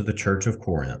letter to the Church of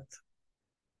Corinth,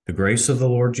 the grace of the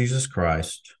Lord Jesus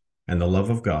Christ and the love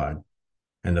of God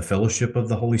and the fellowship of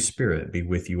the Holy Spirit be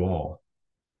with you all.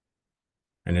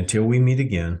 And until we meet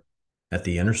again at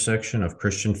the intersection of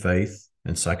Christian faith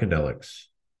and psychedelics,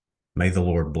 may the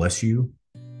Lord bless you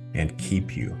and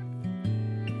keep you.